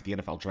combine to the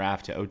NFL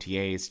draft to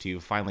OTAs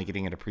to finally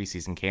getting into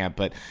preseason camp,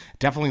 but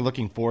definitely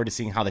looking forward to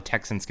seeing how the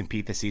Texans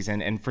compete this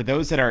season. And for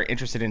those that are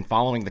interested in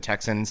following the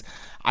Texans,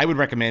 I would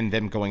recommend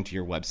them going to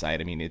your website.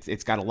 I mean,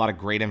 it's got a lot of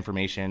great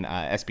information,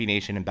 SB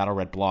Nation and Battle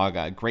Red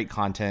Blog, great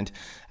content.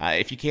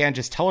 If you can,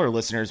 just tell our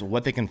listeners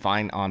what they can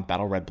find on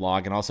Battle Red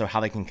Blog and also how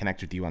they can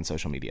connect with you on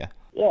social media.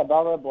 Yeah,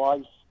 Battle Red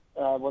Blog's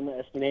one of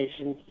the SB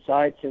Nation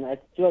sites, and I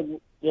feel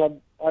like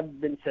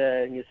I've been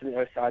to some of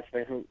the other sites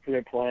who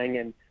they're playing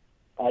and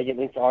get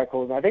linked to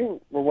articles. And I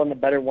think we're one of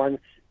the better ones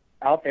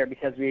out there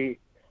because not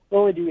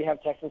only do we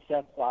have Texans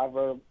stuff, but I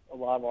wrote a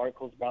lot of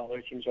articles about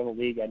other teams around the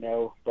league. I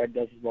know Brett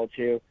does as well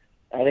too.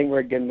 I think we're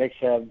a good mix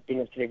of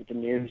being up to date with the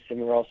news, and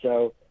we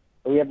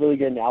have really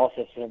good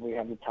analysis whenever we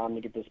have the time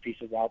to get those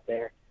pieces out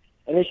there.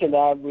 In addition to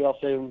that, we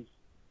also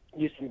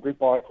use some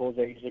group articles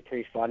that are usually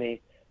pretty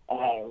funny.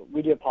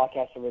 We do a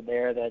podcast over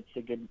there that's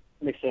a good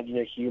mix of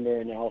humor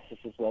and analysis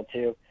as well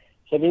too.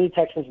 So if you need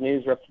Texans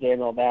news, we're up to date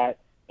and all that,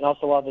 and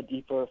also a lot of the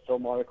deeper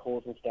film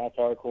articles and stats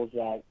articles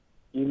that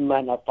you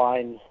might not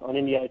find on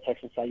any other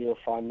Texans site. You'll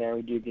find there.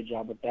 We do a good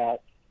job with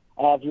that.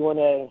 If you want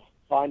to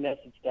find us,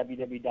 it's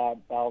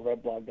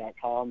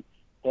www.battleredblog.com.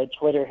 The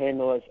Twitter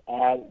handle is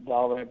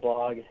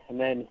 @battleredblog, and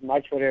then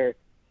my Twitter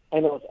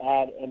handle is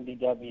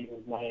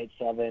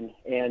 @mbw987.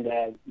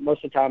 And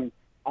most of the time,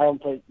 I don't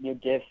put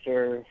GIFs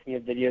or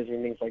videos or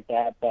things like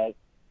that, but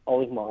I'll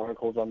leave my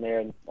articles on there,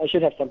 and I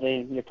should have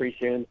something pretty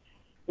soon,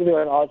 either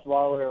on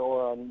Osweiler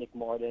or on Nick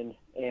Martin,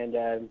 and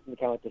kind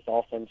of like this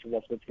offense, because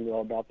that's what it's going to be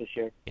all about this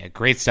year. Yeah,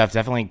 great stuff.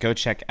 Definitely go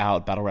check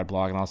out Battle Red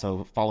Blog and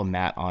also follow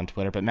Matt on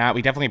Twitter. But Matt,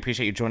 we definitely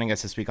appreciate you joining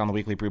us this week on the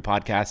Weekly Brew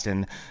podcast,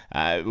 and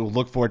we'll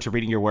look forward to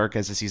reading your work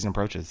as the season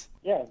approaches.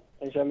 Yeah,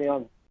 thanks for having me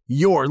on.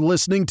 You're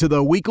listening to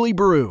the Weekly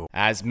Brew.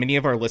 As many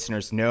of our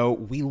listeners know,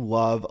 we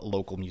love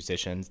local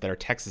musicians that are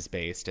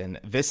Texas-based, and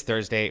this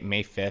Thursday,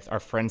 May 5th, our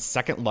friends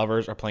Second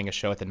Lovers are playing a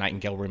show at the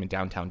Nightingale Room in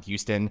downtown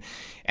Houston.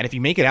 And if you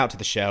make it out to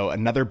the show,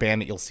 another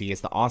band that you'll see is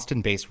the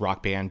Austin-based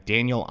rock band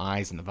Daniel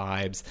Eyes and the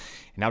Vibes.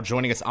 And now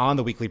joining us on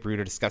the Weekly Brew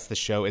to discuss the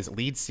show is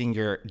lead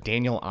singer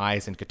Daniel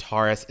Eyes and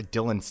guitarist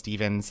Dillon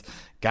Stevens.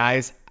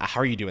 Guys, how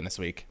are you doing this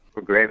week?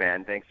 We're great,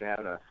 man. Thanks for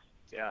having us.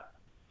 Yeah,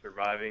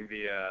 surviving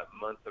the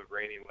month of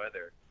rainy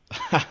weather.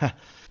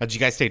 Did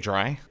you guys stay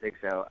dry? I think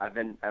so.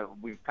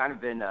 We've kind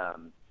of been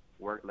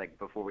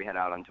before we head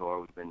out on tour,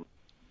 we've been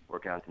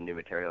working on some new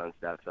material and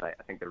stuff. So I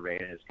think the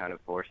rain has kind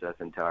of forced us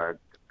into our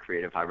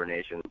creative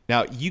hibernation.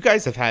 Now, you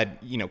guys have had,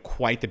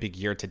 quite the big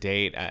year to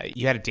date.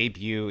 You had a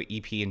debut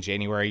EP in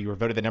January. You were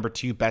voted the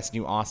 #2 best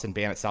new Austin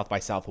band at South by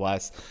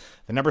Southwest,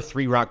 the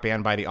 #3 rock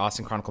band by the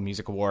Austin Chronicle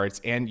Music Awards,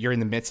 and you're in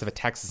the midst of a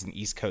Texas and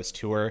East Coast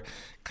tour.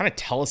 Kind of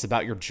tell us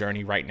about your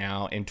journey right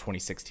now in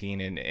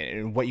 2016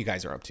 and what you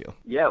guys are up to.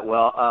 Yeah,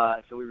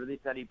 well, so we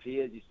released that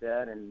EP, as you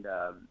said, and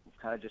we've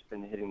kind of just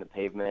been hitting the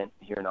pavement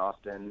here in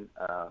Austin,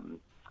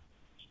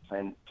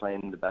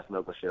 playing the best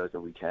local shows that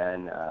we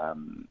can,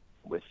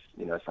 with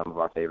some of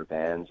our favorite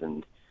bands,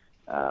 and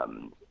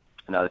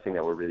another thing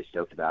that we're really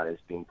stoked about is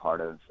being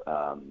part of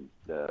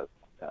the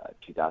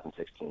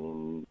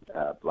 2016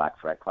 Black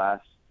Fret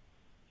class.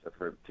 So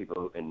for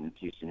people in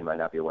Houston who might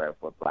not be aware of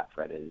what Black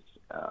Fret is,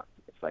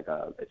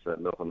 it's a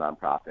local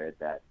nonprofit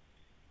that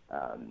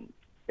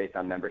based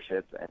on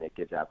membership, and it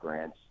gives out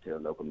grants to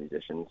local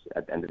musicians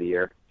at the end of the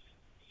year.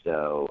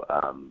 So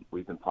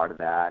we've been part of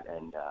that,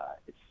 and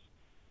it's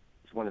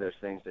one of those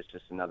things that's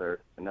just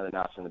another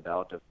notch in the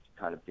belt of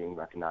kind of being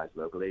recognized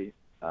locally.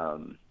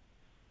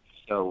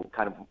 So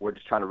kind of we're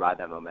just trying to ride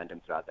that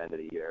momentum throughout the end of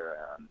the year,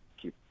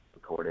 keep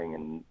recording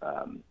and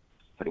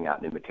putting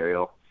out new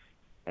material.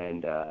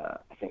 And I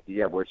think,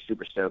 we're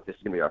super stoked. This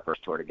is going to be our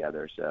first tour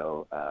together.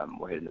 So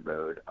we're hitting the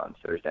road on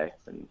Thursday,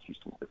 and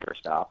Houston's the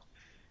first stop.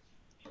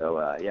 So,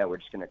 we're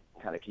just going to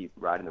kind of keep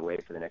riding the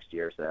wave for the next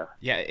year or so.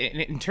 Yeah,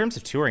 in terms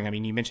of touring, I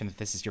mean, you mentioned that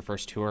this is your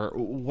first tour.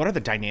 What are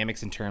the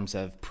dynamics in terms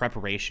of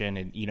preparation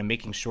and,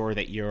 making sure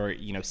that your,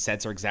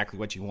 sets are exactly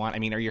what you want? I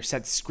mean, are your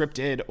sets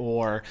scripted,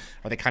 or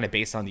are they kind of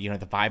based on, the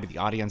vibe of the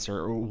audience,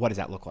 or what does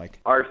that look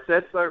like? Our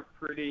sets are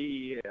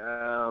pretty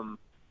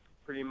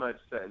much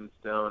set in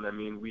stone. I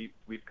mean,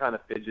 we've kind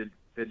of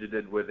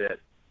fidgeted with it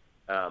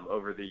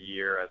over the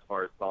year as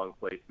far as song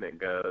placement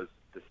goes,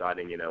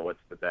 deciding, what's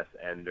the best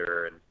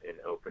ender and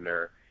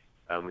opener.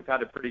 We've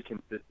had a pretty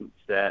consistent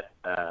set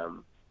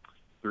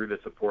through the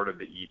support of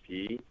the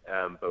EP,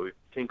 but we've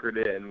tinkered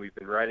it, and we've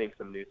been writing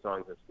some new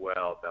songs as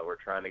well that we're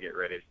trying to get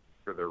ready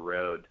for the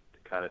road to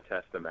kind of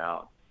test them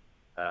out.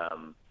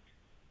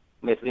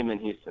 Maybe in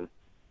Houston.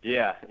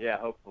 Yeah,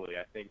 hopefully.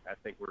 I think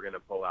we're going to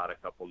pull out a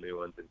couple new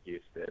ones in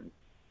Houston.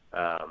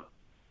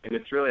 And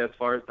it's really, as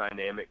far as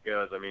dynamic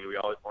goes, I mean, we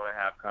always want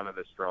to have kind of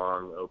the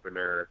strong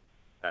opener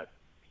that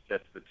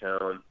sets the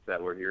tone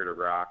that we're here to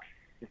rock.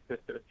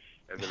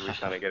 And then we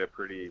kind of get a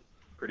pretty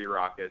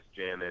raucous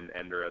jam and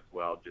ender as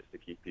well, just to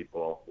keep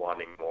people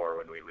wanting more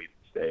when we leave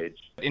the stage.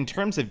 In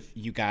terms of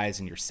you guys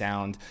and your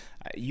sound,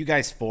 you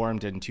guys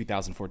formed in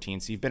 2014,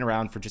 so you've been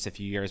around for just a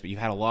few years, but you've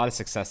had a lot of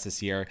success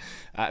this year.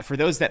 For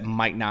those that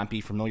might not be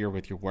familiar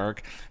with your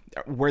work,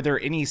 were there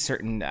any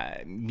certain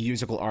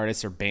musical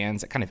artists or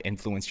bands that kind of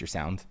influenced your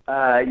sound?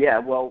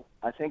 Well,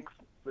 I think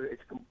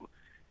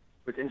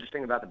what's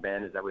interesting about the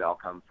band is that we all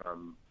come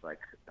from, I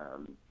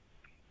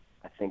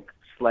think,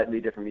 slightly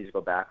different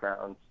musical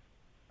backgrounds,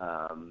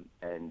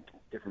 and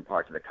different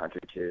parts of the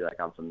country too. Like,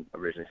 I'm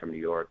originally from New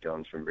York,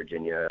 Dylan's from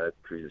Virginia,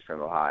 Cruz is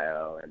from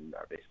Ohio, and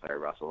our bass player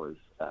Russell is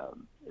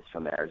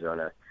from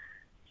Arizona.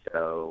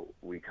 So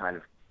we kind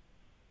of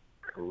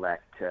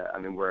collect.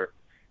 We're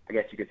I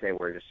guess you could say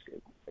we're just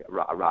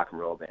a rock and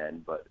roll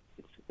band, but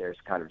there's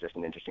kind of just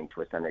an interesting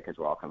twist on it because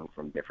we're all coming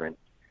from different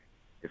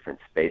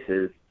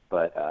spaces.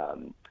 But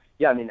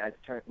yeah, I mean, as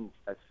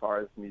far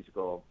as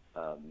musical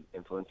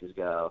influences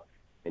go,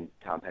 and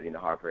Tom Petty and the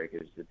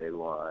Heartbreakers is the big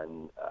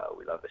one.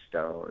 We love the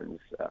Stones,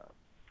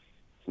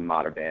 some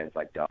modern bands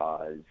like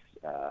Dawes,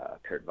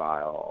 Kurt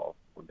Weill.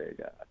 We're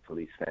big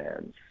Police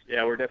fans.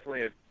 Yeah, we're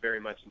definitely very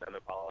much an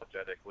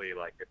unapologetically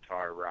like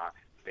guitar rock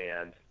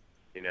band.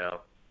 You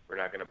know, we're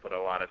not going to put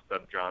a lot of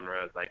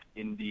subgenres like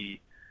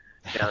indie,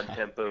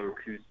 down-tempo,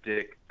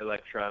 acoustic,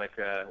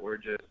 electronica. We're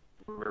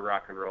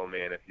rock and roll,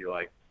 man. If you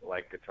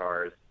like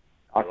guitars,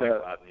 also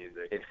like loud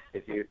music.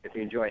 If you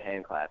enjoy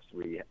hand claps,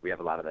 we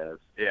have a lot of those.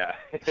 Yeah.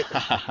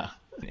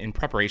 In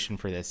preparation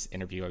for this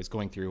interview, I was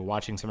going through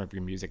watching some of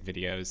your music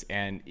videos,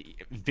 and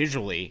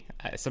visually,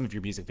 some of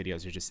your music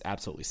videos are just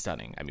absolutely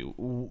stunning. I mean,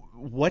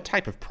 what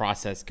type of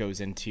process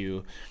goes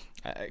into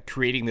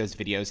creating those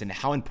videos, and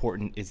how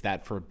important is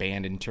that for a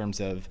band in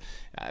terms of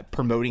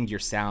promoting your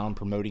sound,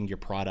 promoting your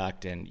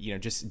product, and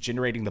just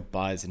generating the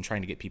buzz and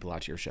trying to get people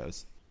out to your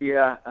shows?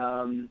 Yeah,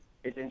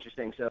 it's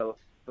interesting. So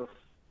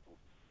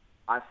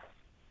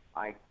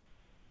I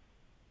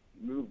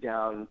moved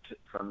down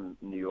from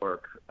New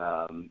York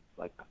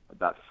like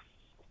about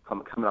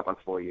coming up on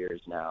 4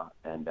 years now,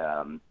 and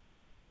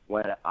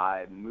when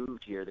I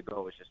moved here, the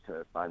goal was just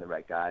to find the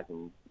right guys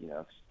and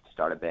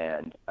start a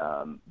band.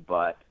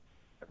 But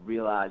I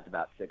realized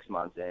about 6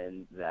 months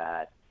in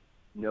that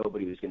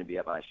nobody was going to be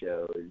at my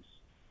shows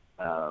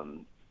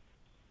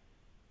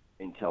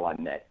until I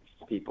met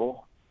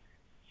people.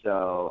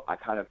 So I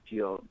kind of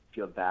peeled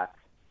back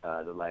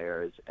the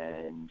layers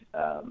and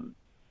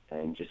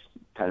just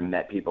kind of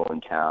met people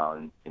in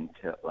town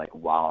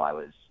while I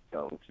was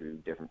going through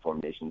different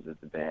formations of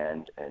the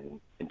band and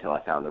until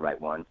I found the right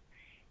one.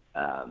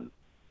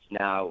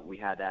 Now we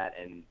had that,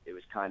 and it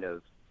was kind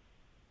of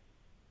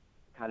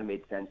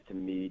made sense to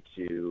me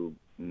to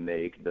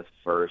make the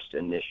first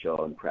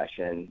initial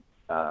impression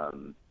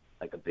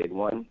like a big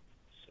one,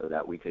 so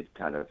that we could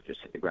kind of just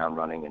hit the ground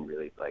running and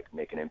really like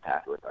make an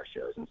impact with our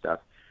shows and stuff.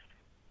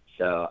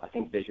 So I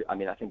think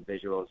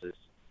visuals is,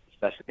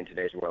 especially in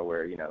today's world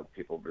where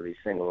people release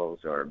singles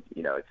or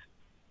it's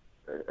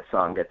a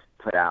song gets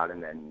put out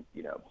and then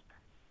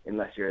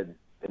unless you're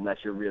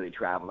really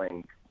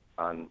traveling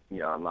on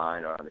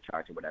online or on the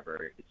charts or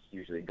whatever, it's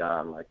usually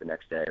gone like the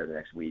next day or the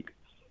next week.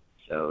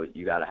 So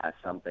you got to have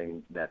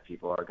something that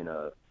people are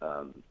gonna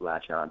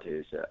latch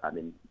onto. So I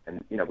mean,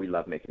 and we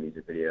love making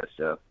music videos,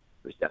 so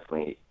it was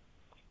definitely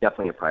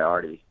a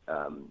priority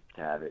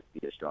to have it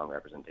be a strong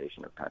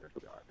representation of kind of who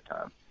we are at the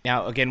time.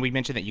 Now, again, we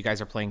mentioned that you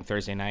guys are playing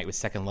Thursday night with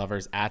Second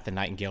Lovers at the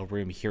Nightingale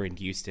Room here in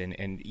Houston.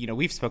 And,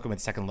 we've spoken with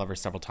Second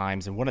Lovers several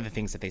times. And one of the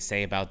things that they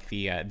say about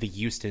the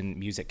Houston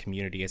music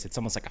community is it's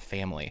almost like a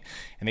family.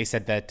 And they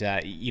said that,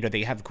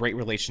 they have great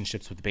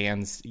relationships with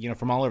bands,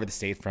 from all over the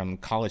state, from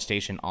College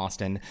Station,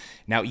 Austin.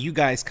 Now, you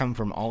guys come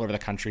from all over the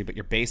country, but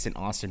you're based in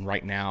Austin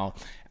right now.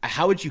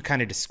 How would you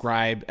kind of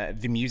describe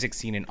the music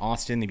scene in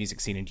Austin, the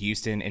music scene in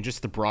Houston, and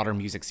just the broader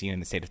music scene in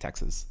the state of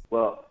Texas?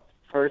 Well,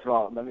 first of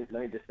all, let me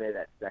just say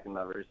that Second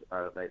Lovers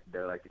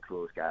they're like the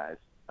coolest guys.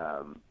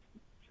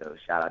 So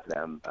shout out to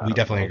them. We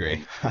definitely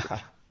agree.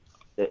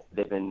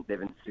 They've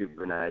been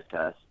super nice to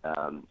us.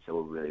 So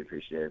we're really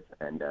appreciative.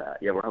 And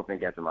we're hoping to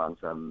get them on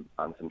some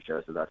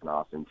shows with us in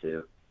Austin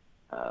too.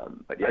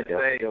 But yeah,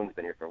 Dylan's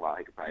been here for a while.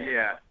 He could probably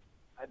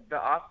the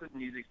Austin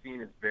music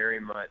scene is very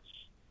much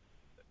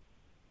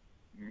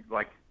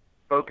like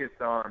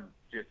focused on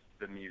just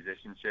the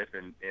musicianship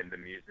and the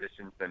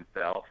musicians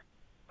themselves.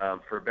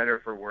 For better or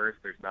for worse,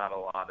 there's not a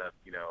lot of,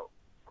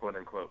 quote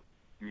unquote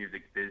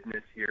music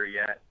business here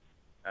yet.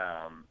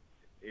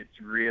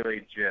 It's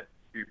really just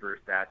super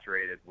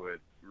saturated with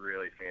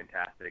really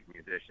fantastic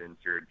musicians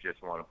who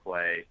just want to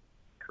play,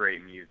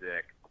 create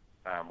music.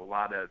 A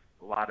lot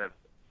of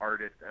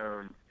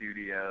artist-owned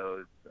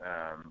studios,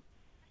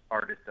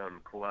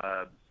 artist-owned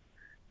clubs,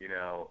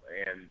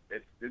 and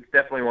it's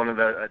definitely one of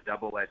a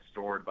double-edged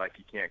sword. Like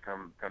you can't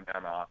come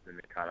down to Austin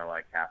and kind of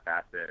like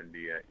half-ass it and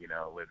be a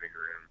living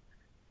room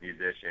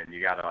musician.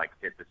 You got to like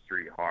hit the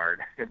street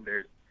hard. And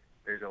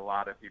there's a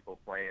lot of people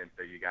playing,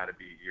 so you got to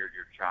be your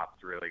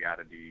chops really got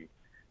to be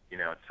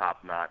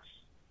top notch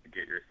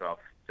to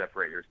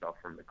separate yourself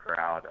from the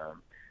crowd.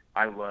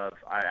 I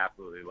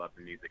absolutely love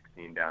the music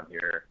scene down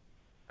here.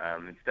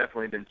 It's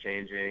definitely been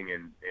changing,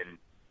 and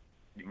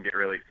you can get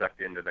really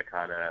sucked into the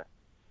kind of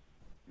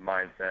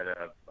mindset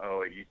of,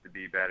 oh, it used to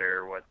be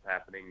better, what's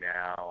happening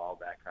now, all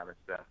that kind of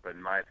stuff. But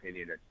in my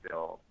opinion,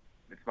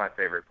 it's my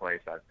favorite place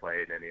I've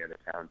played, any of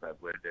the towns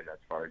I've lived in as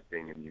far as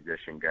being a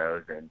musician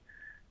goes. And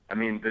I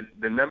mean,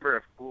 the number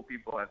of cool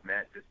people I've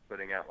met just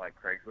putting out like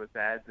Craigslist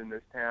ads in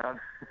this town.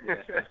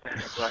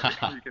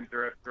 Like, you can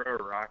throw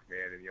a rock,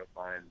 man, and you'll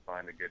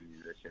find a good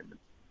musician.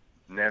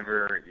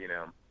 Never,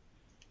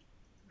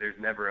 there's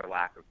never a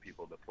lack of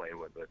people to play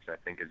with, which I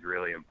think is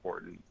really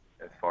important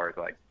as far as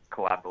like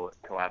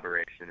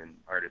collaboration and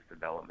artist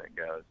development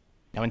goes.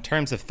 Now, in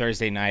terms of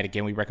Thursday night,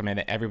 again, we recommend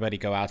that everybody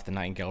go out to the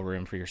Nightingale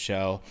Room for your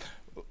show.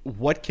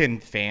 what can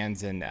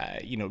fans and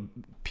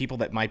people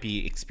that might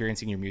be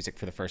experiencing your music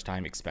for the first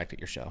time expect at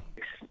your show?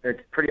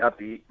 It's pretty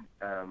upbeat.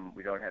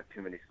 We don't have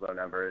too many slow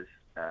numbers.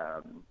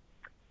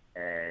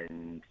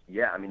 And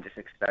yeah, I mean, just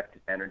expect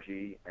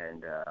energy,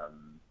 and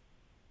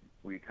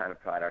we kind of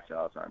pride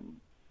ourselves on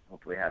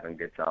hopefully having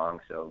good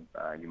songs, so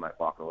you might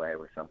walk away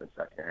with something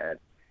stuck in your head.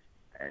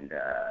 And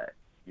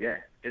yeah,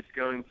 it's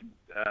going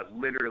to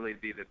literally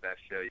be the best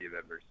show you've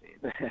ever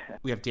seen.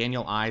 We have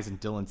Daniel Eyes and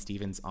Dylan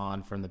Stevens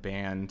on from the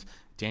band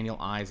Daniel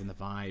Eyes and the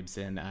Vibes.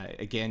 And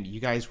again, you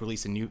guys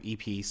released a new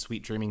EP,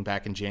 Sweet Dreaming,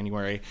 back in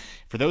January.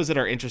 For those that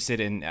are interested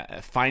in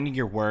finding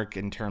your work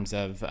in terms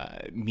of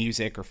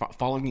music or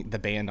following the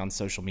band on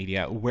social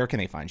media, where can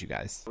they find you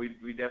guys?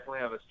 We definitely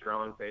have a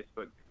strong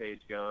Facebook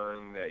page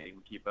going that you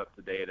can keep up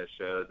to date as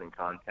shows and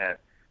content.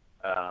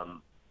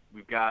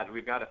 We've got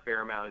a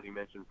fair amount, as you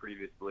mentioned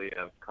previously,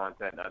 of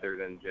content other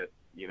than just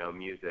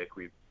music.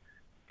 We've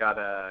got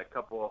a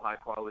couple of high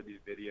quality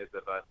videos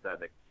of us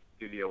at the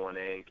Studio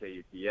 1A and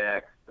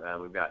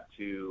KUTX. We've got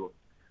 2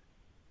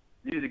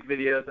 music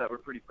videos that we're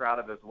pretty proud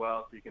of as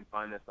well. So you can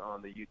find us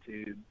on the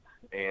YouTube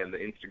and the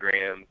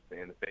Instagrams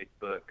and the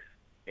Facebooks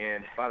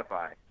and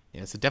Spotify.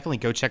 Yeah, so definitely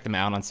go check them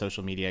out on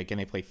social media. Again,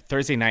 they play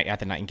Thursday night at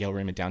the Nightingale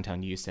Room in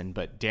downtown Houston.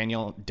 But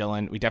Daniel,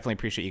 Dylan, we definitely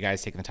appreciate you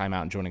guys taking the time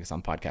out and joining us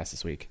on the podcast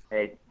this week.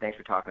 Hey, thanks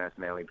for talking to us,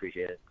 man. We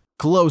appreciate it.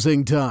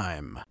 Closing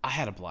time. I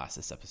had a blast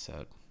this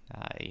episode.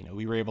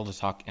 We were able to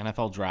talk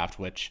NFL draft,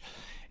 which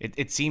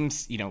it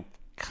seems,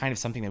 kind of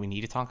something that we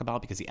need to talk about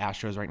because the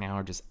Astros right now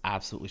are just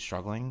absolutely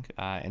struggling.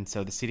 And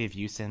so the city of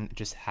Houston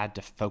just had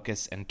to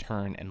focus and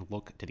turn and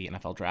look to the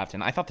NFL draft.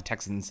 And I thought the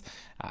Texans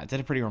did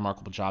a pretty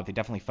remarkable job. They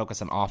definitely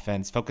focused on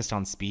offense, focused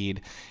on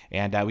speed.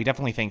 And we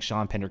definitely thank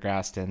Sean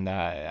Pendergast and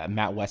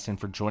Matt Weston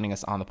for joining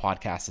us on the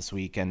podcast this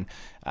week. And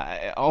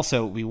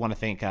also we want to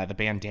thank the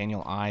band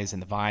Daniel Eyes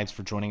and the Vibes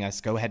for joining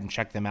us. Go ahead and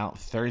check them out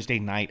Thursday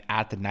night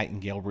at the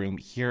Nightingale Room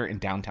here in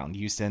downtown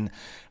Houston.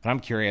 But I'm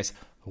curious,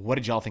 what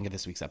did y'all think of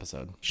this week's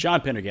episode? Sean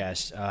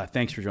Pendergast,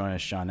 thanks for joining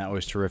us, Sean. That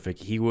was terrific.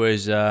 He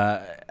was,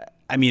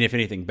 if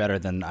anything, better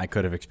than I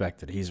could have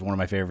expected. He's one of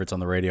my favorites on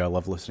the radio. I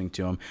love listening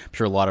to him. I'm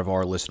sure a lot of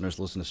our listeners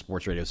listen to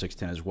Sports Radio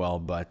 610 as well.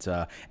 But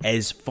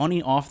as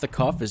funny off the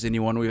cuff as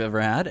anyone we've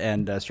ever had,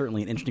 and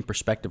certainly an interesting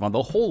perspective on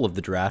the whole of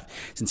the draft,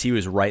 since he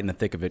was right in the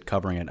thick of it,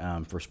 covering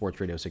it for Sports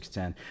Radio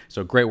 610.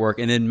 So great work.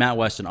 And then Matt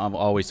Weston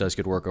always does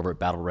good work over at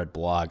Battle Red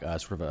Blog,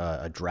 sort of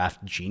a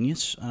draft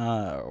genius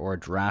or a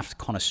draft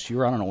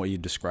connoisseur. I don't know what you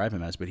describe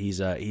him as, but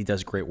he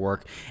does great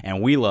work.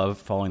 And we love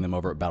following them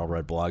over at Battle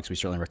Red Blog, so we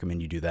certainly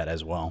recommend you do that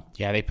as well.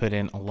 Yeah, they put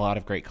in a lot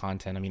of great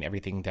content. I mean,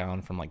 everything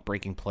down from like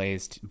breaking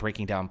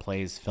down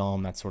plays,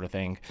 film, that sort of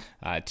thing,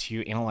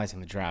 to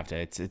analyzing the draft.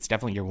 It's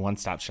definitely your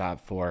one-stop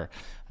shop for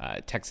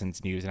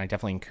Texans news, and I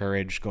definitely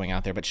encourage going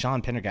out there. But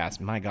Sean Pendergast,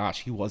 my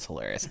gosh, he was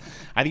hilarious.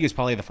 I think he was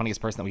probably the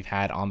funniest person that we've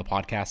had on the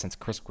podcast since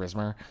Chris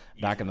Grismer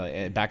back in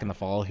the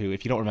fall. Who,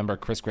 if you don't remember,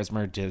 Chris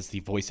Grismer does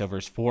the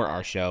voiceovers for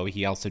our show.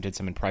 He also did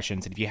some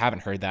impressions, and if you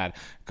haven't heard that,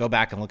 go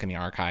back and look in the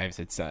archives.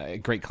 It's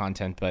great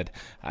content. But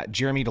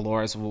Jeremy,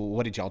 Dolores,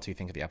 what did y'all two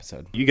think of the episode?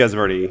 You guys have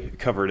already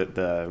covered it,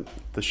 the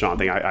Sean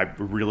thing. I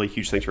really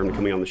huge thanks for him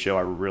coming on the show.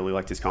 I really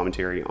liked his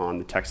commentary on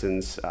the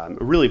Texans.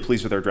 Really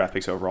pleased with their draft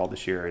picks overall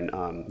this year,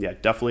 and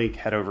definitely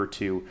head over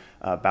to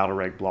Battle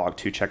Red Blog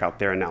to check out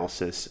their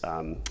analysis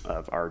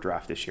of our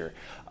draft this year.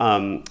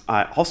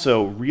 I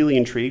also really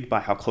intrigued by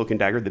how cloak and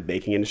dagger the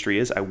baking industry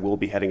is. I will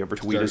be heading over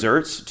to We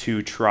Desserts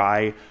to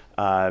try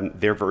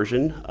their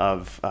version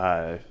of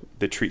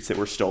the treats that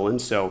were stolen.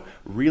 So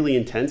really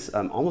intense,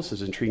 almost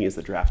as intriguing as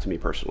the draft to me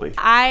personally.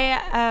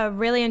 I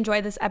really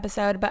enjoyed this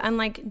episode, but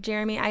unlike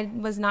Jeremy, I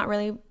was not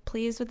really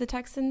pleased with the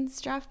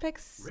Texans draft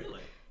picks.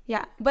 Really?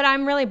 Yeah, but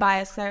I'm really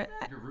biased. You're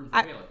rooting for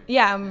Baylor people.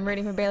 Yeah, I'm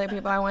rooting for Baylor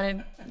people. I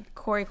wanted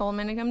Corey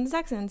Coleman to come to the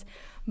Texans.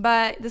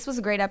 But this was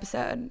a great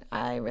episode.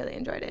 I really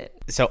enjoyed it.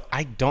 So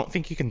I don't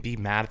think you can be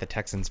mad at the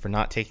Texans for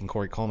not taking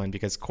Corey Coleman,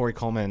 because Corey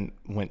Coleman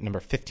went number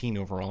 15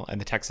 overall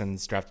and the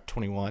Texans drafted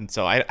 21.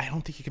 So I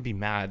don't think you can be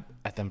mad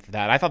at them for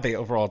that. I thought they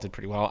overall did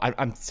pretty well.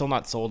 I'm still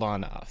not sold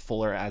on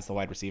Fuller as the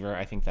wide receiver.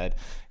 I think that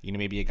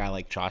maybe a guy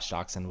like Josh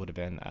Doxson would have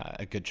been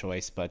a good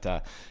choice, but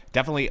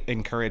definitely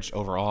encouraged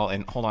overall.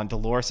 And hold on,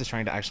 Dolores is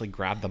trying to actually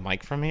grab the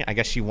mic from me. I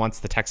guess she wants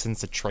the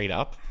Texans to trade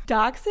up.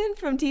 Doxson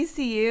from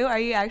TCU? Are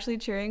you actually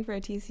cheering for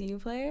a TCU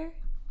player?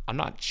 I'm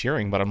not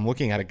cheering, but I'm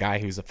looking at a guy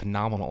who's a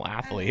phenomenal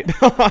athlete.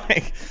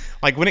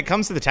 like when it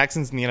comes to the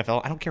Texans in the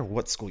NFL, I don't care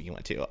what school you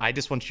went to. I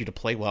just want you to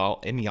play well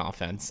in the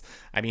offense.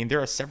 I mean,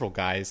 there are several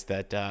guys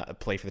that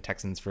play for the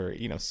Texans for,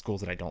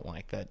 schools that I don't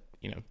like that,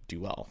 do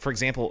well. For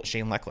example,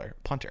 Shane Leckler,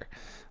 punter.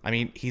 I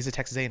mean, he's a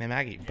Texas A&M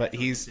Aggie, but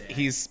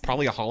he's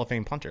probably a Hall of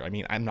Fame punter. I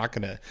mean, I'm not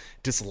going to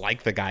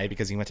dislike the guy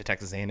because he went to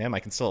Texas A&M. I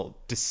can still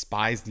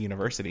despise the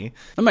university.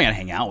 I'm not going to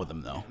hang out with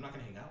him, though. I'm not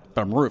going to hang out with him.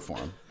 But I'm rooting for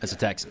him as a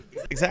Texan.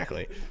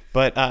 Exactly.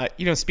 But,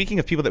 speaking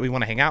of people that we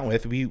want to hang out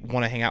with, we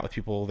want to hang out with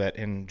people that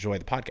enjoy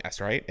the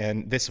podcast, right?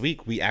 And this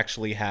week we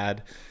actually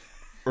had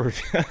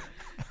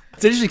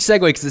It's an interesting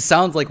segue because it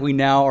sounds like we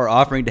now are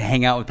offering to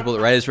hang out with people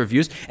that write us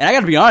reviews. And I got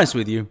to be honest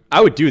with you, I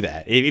would do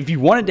that. If you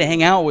wanted to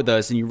hang out with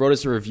us and you wrote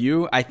us a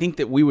review, I think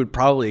that we would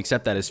probably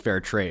accept that as fair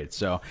trade.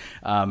 So,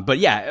 but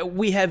yeah,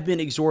 we have been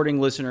exhorting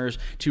listeners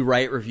to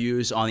write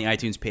reviews on the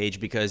iTunes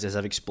page because, as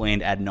I've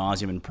explained ad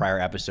nauseum in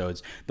prior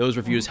episodes, those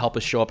reviews help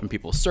us show up in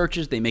people's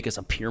searches. They make us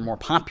appear more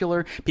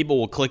popular. People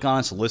will click on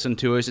us, listen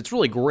to us. It's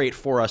really great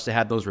for us to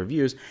have those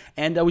reviews.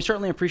 And we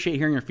certainly appreciate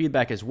hearing your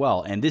feedback as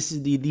well. And this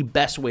is the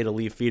best way to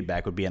leave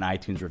feedback would be an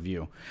iTunes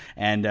review.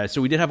 And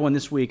so we did have one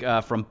this week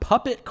from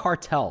Puppet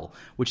Cartel,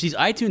 which these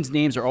iTunes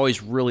names are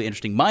always really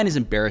interesting. Mine is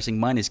embarrassing.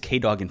 Mine is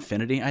K-Dog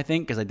Infinity, I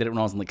think, because I did it when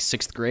I was in like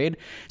 6th grade.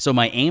 So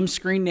my AIM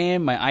screen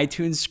name, my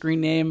iTunes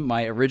screen name,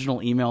 my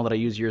original email that I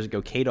used years ago,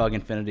 K-Dog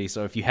Infinity.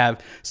 So if you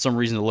have some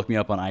reason to look me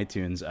up on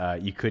iTunes,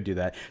 you could do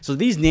that. So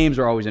these names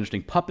are always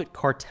interesting. Puppet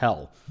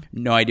Cartel.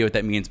 No idea what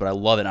that means, but I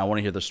love it, and I want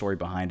to hear the story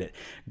behind it.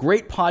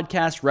 Great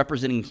podcast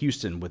representing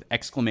Houston with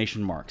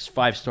exclamation marks.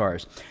 5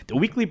 stars. The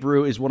Weekly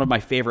Brew is one of my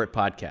favorite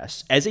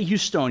podcasts. As a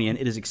Houstonian,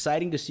 it is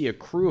exciting to see a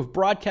crew of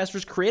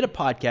broadcasters create a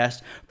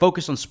podcast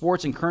focused on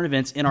sports and current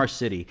events in our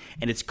city.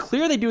 And it's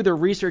clear they do their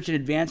research in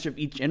advance of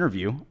each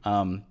interview.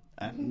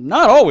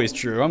 Not always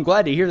true. I'm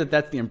glad to hear that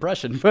that's the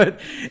impression.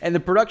 And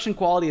the production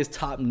quality is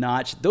top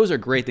notch. Those are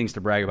great things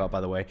to brag about, by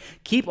the way.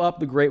 Keep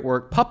up the great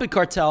work. Puppet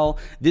Cartel,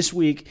 this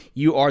week,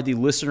 you are the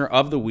listener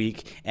of the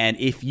week. And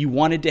if you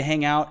wanted to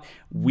hang out,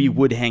 we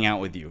would hang out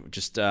with you.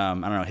 Just, I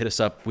don't know, hit us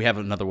up. We have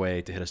another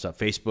way to hit us up.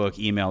 Facebook,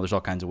 email, there's all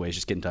kinds of ways.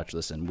 Just get in touch with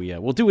us. And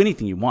we'll do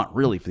anything you want,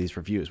 really, for these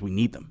reviews. We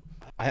need them.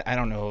 I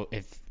don't know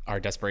if our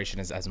desperation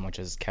is as much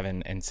as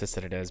Kevin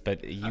insisted it is,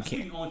 but you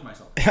can't. Only for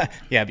myself.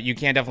 Yeah, but you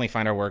can definitely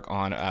find our work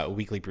on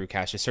Weekly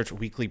Brewcast. Just search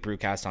Weekly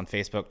Brewcast on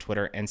Facebook,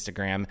 Twitter,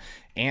 Instagram,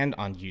 and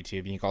on YouTube.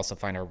 And you can also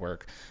find our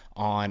work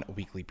on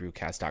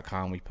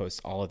weeklybrewcast.com. We post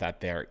all of that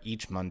there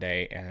each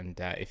Monday. And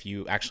if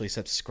you actually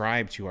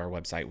subscribe to our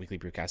website,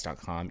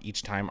 weeklybrewcast.com,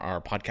 each time our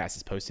podcast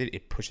is posted,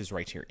 it pushes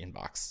right to your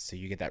inbox. So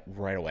you get that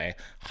right away.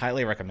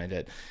 Highly recommend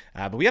it.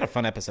 But we had a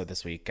fun episode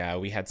this week.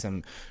 We had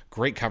some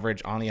great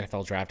coverage on the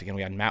NFL draft. Again,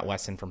 we had Matt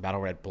Weston from Battle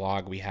Red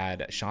Blog. We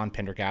had Sean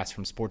Pendergast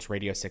from Sports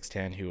Radio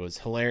 610, who was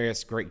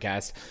hilarious, great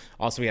guest.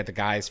 Also, we had the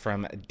guys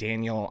from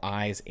Daniel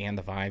Eyes and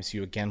the Vibes,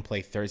 who again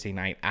play Thursday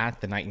night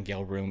at the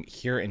Nightingale Room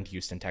here in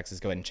Houston, Texas.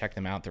 Go ahead and check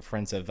them out. They're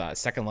friends of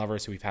Second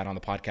Lovers, who we've had on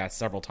the podcast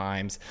several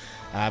times.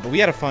 But we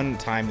had a fun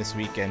time this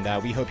week, and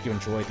we hope you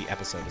enjoyed the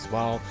episode as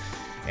well.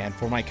 And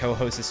for my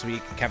co-hosts this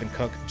week, Kevin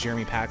Cook,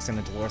 Jeremy Paxton,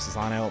 and Dolores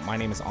Lozano, my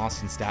name is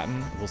Austin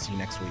Staton. We'll see you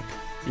next week.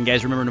 And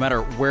guys, remember, no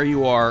matter where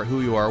you are,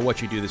 who you are,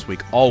 what you do this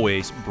week,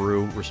 always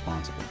brew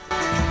responsibly.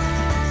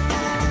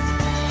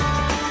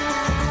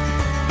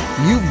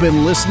 You've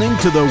been listening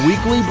to The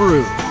Weekly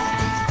Brew.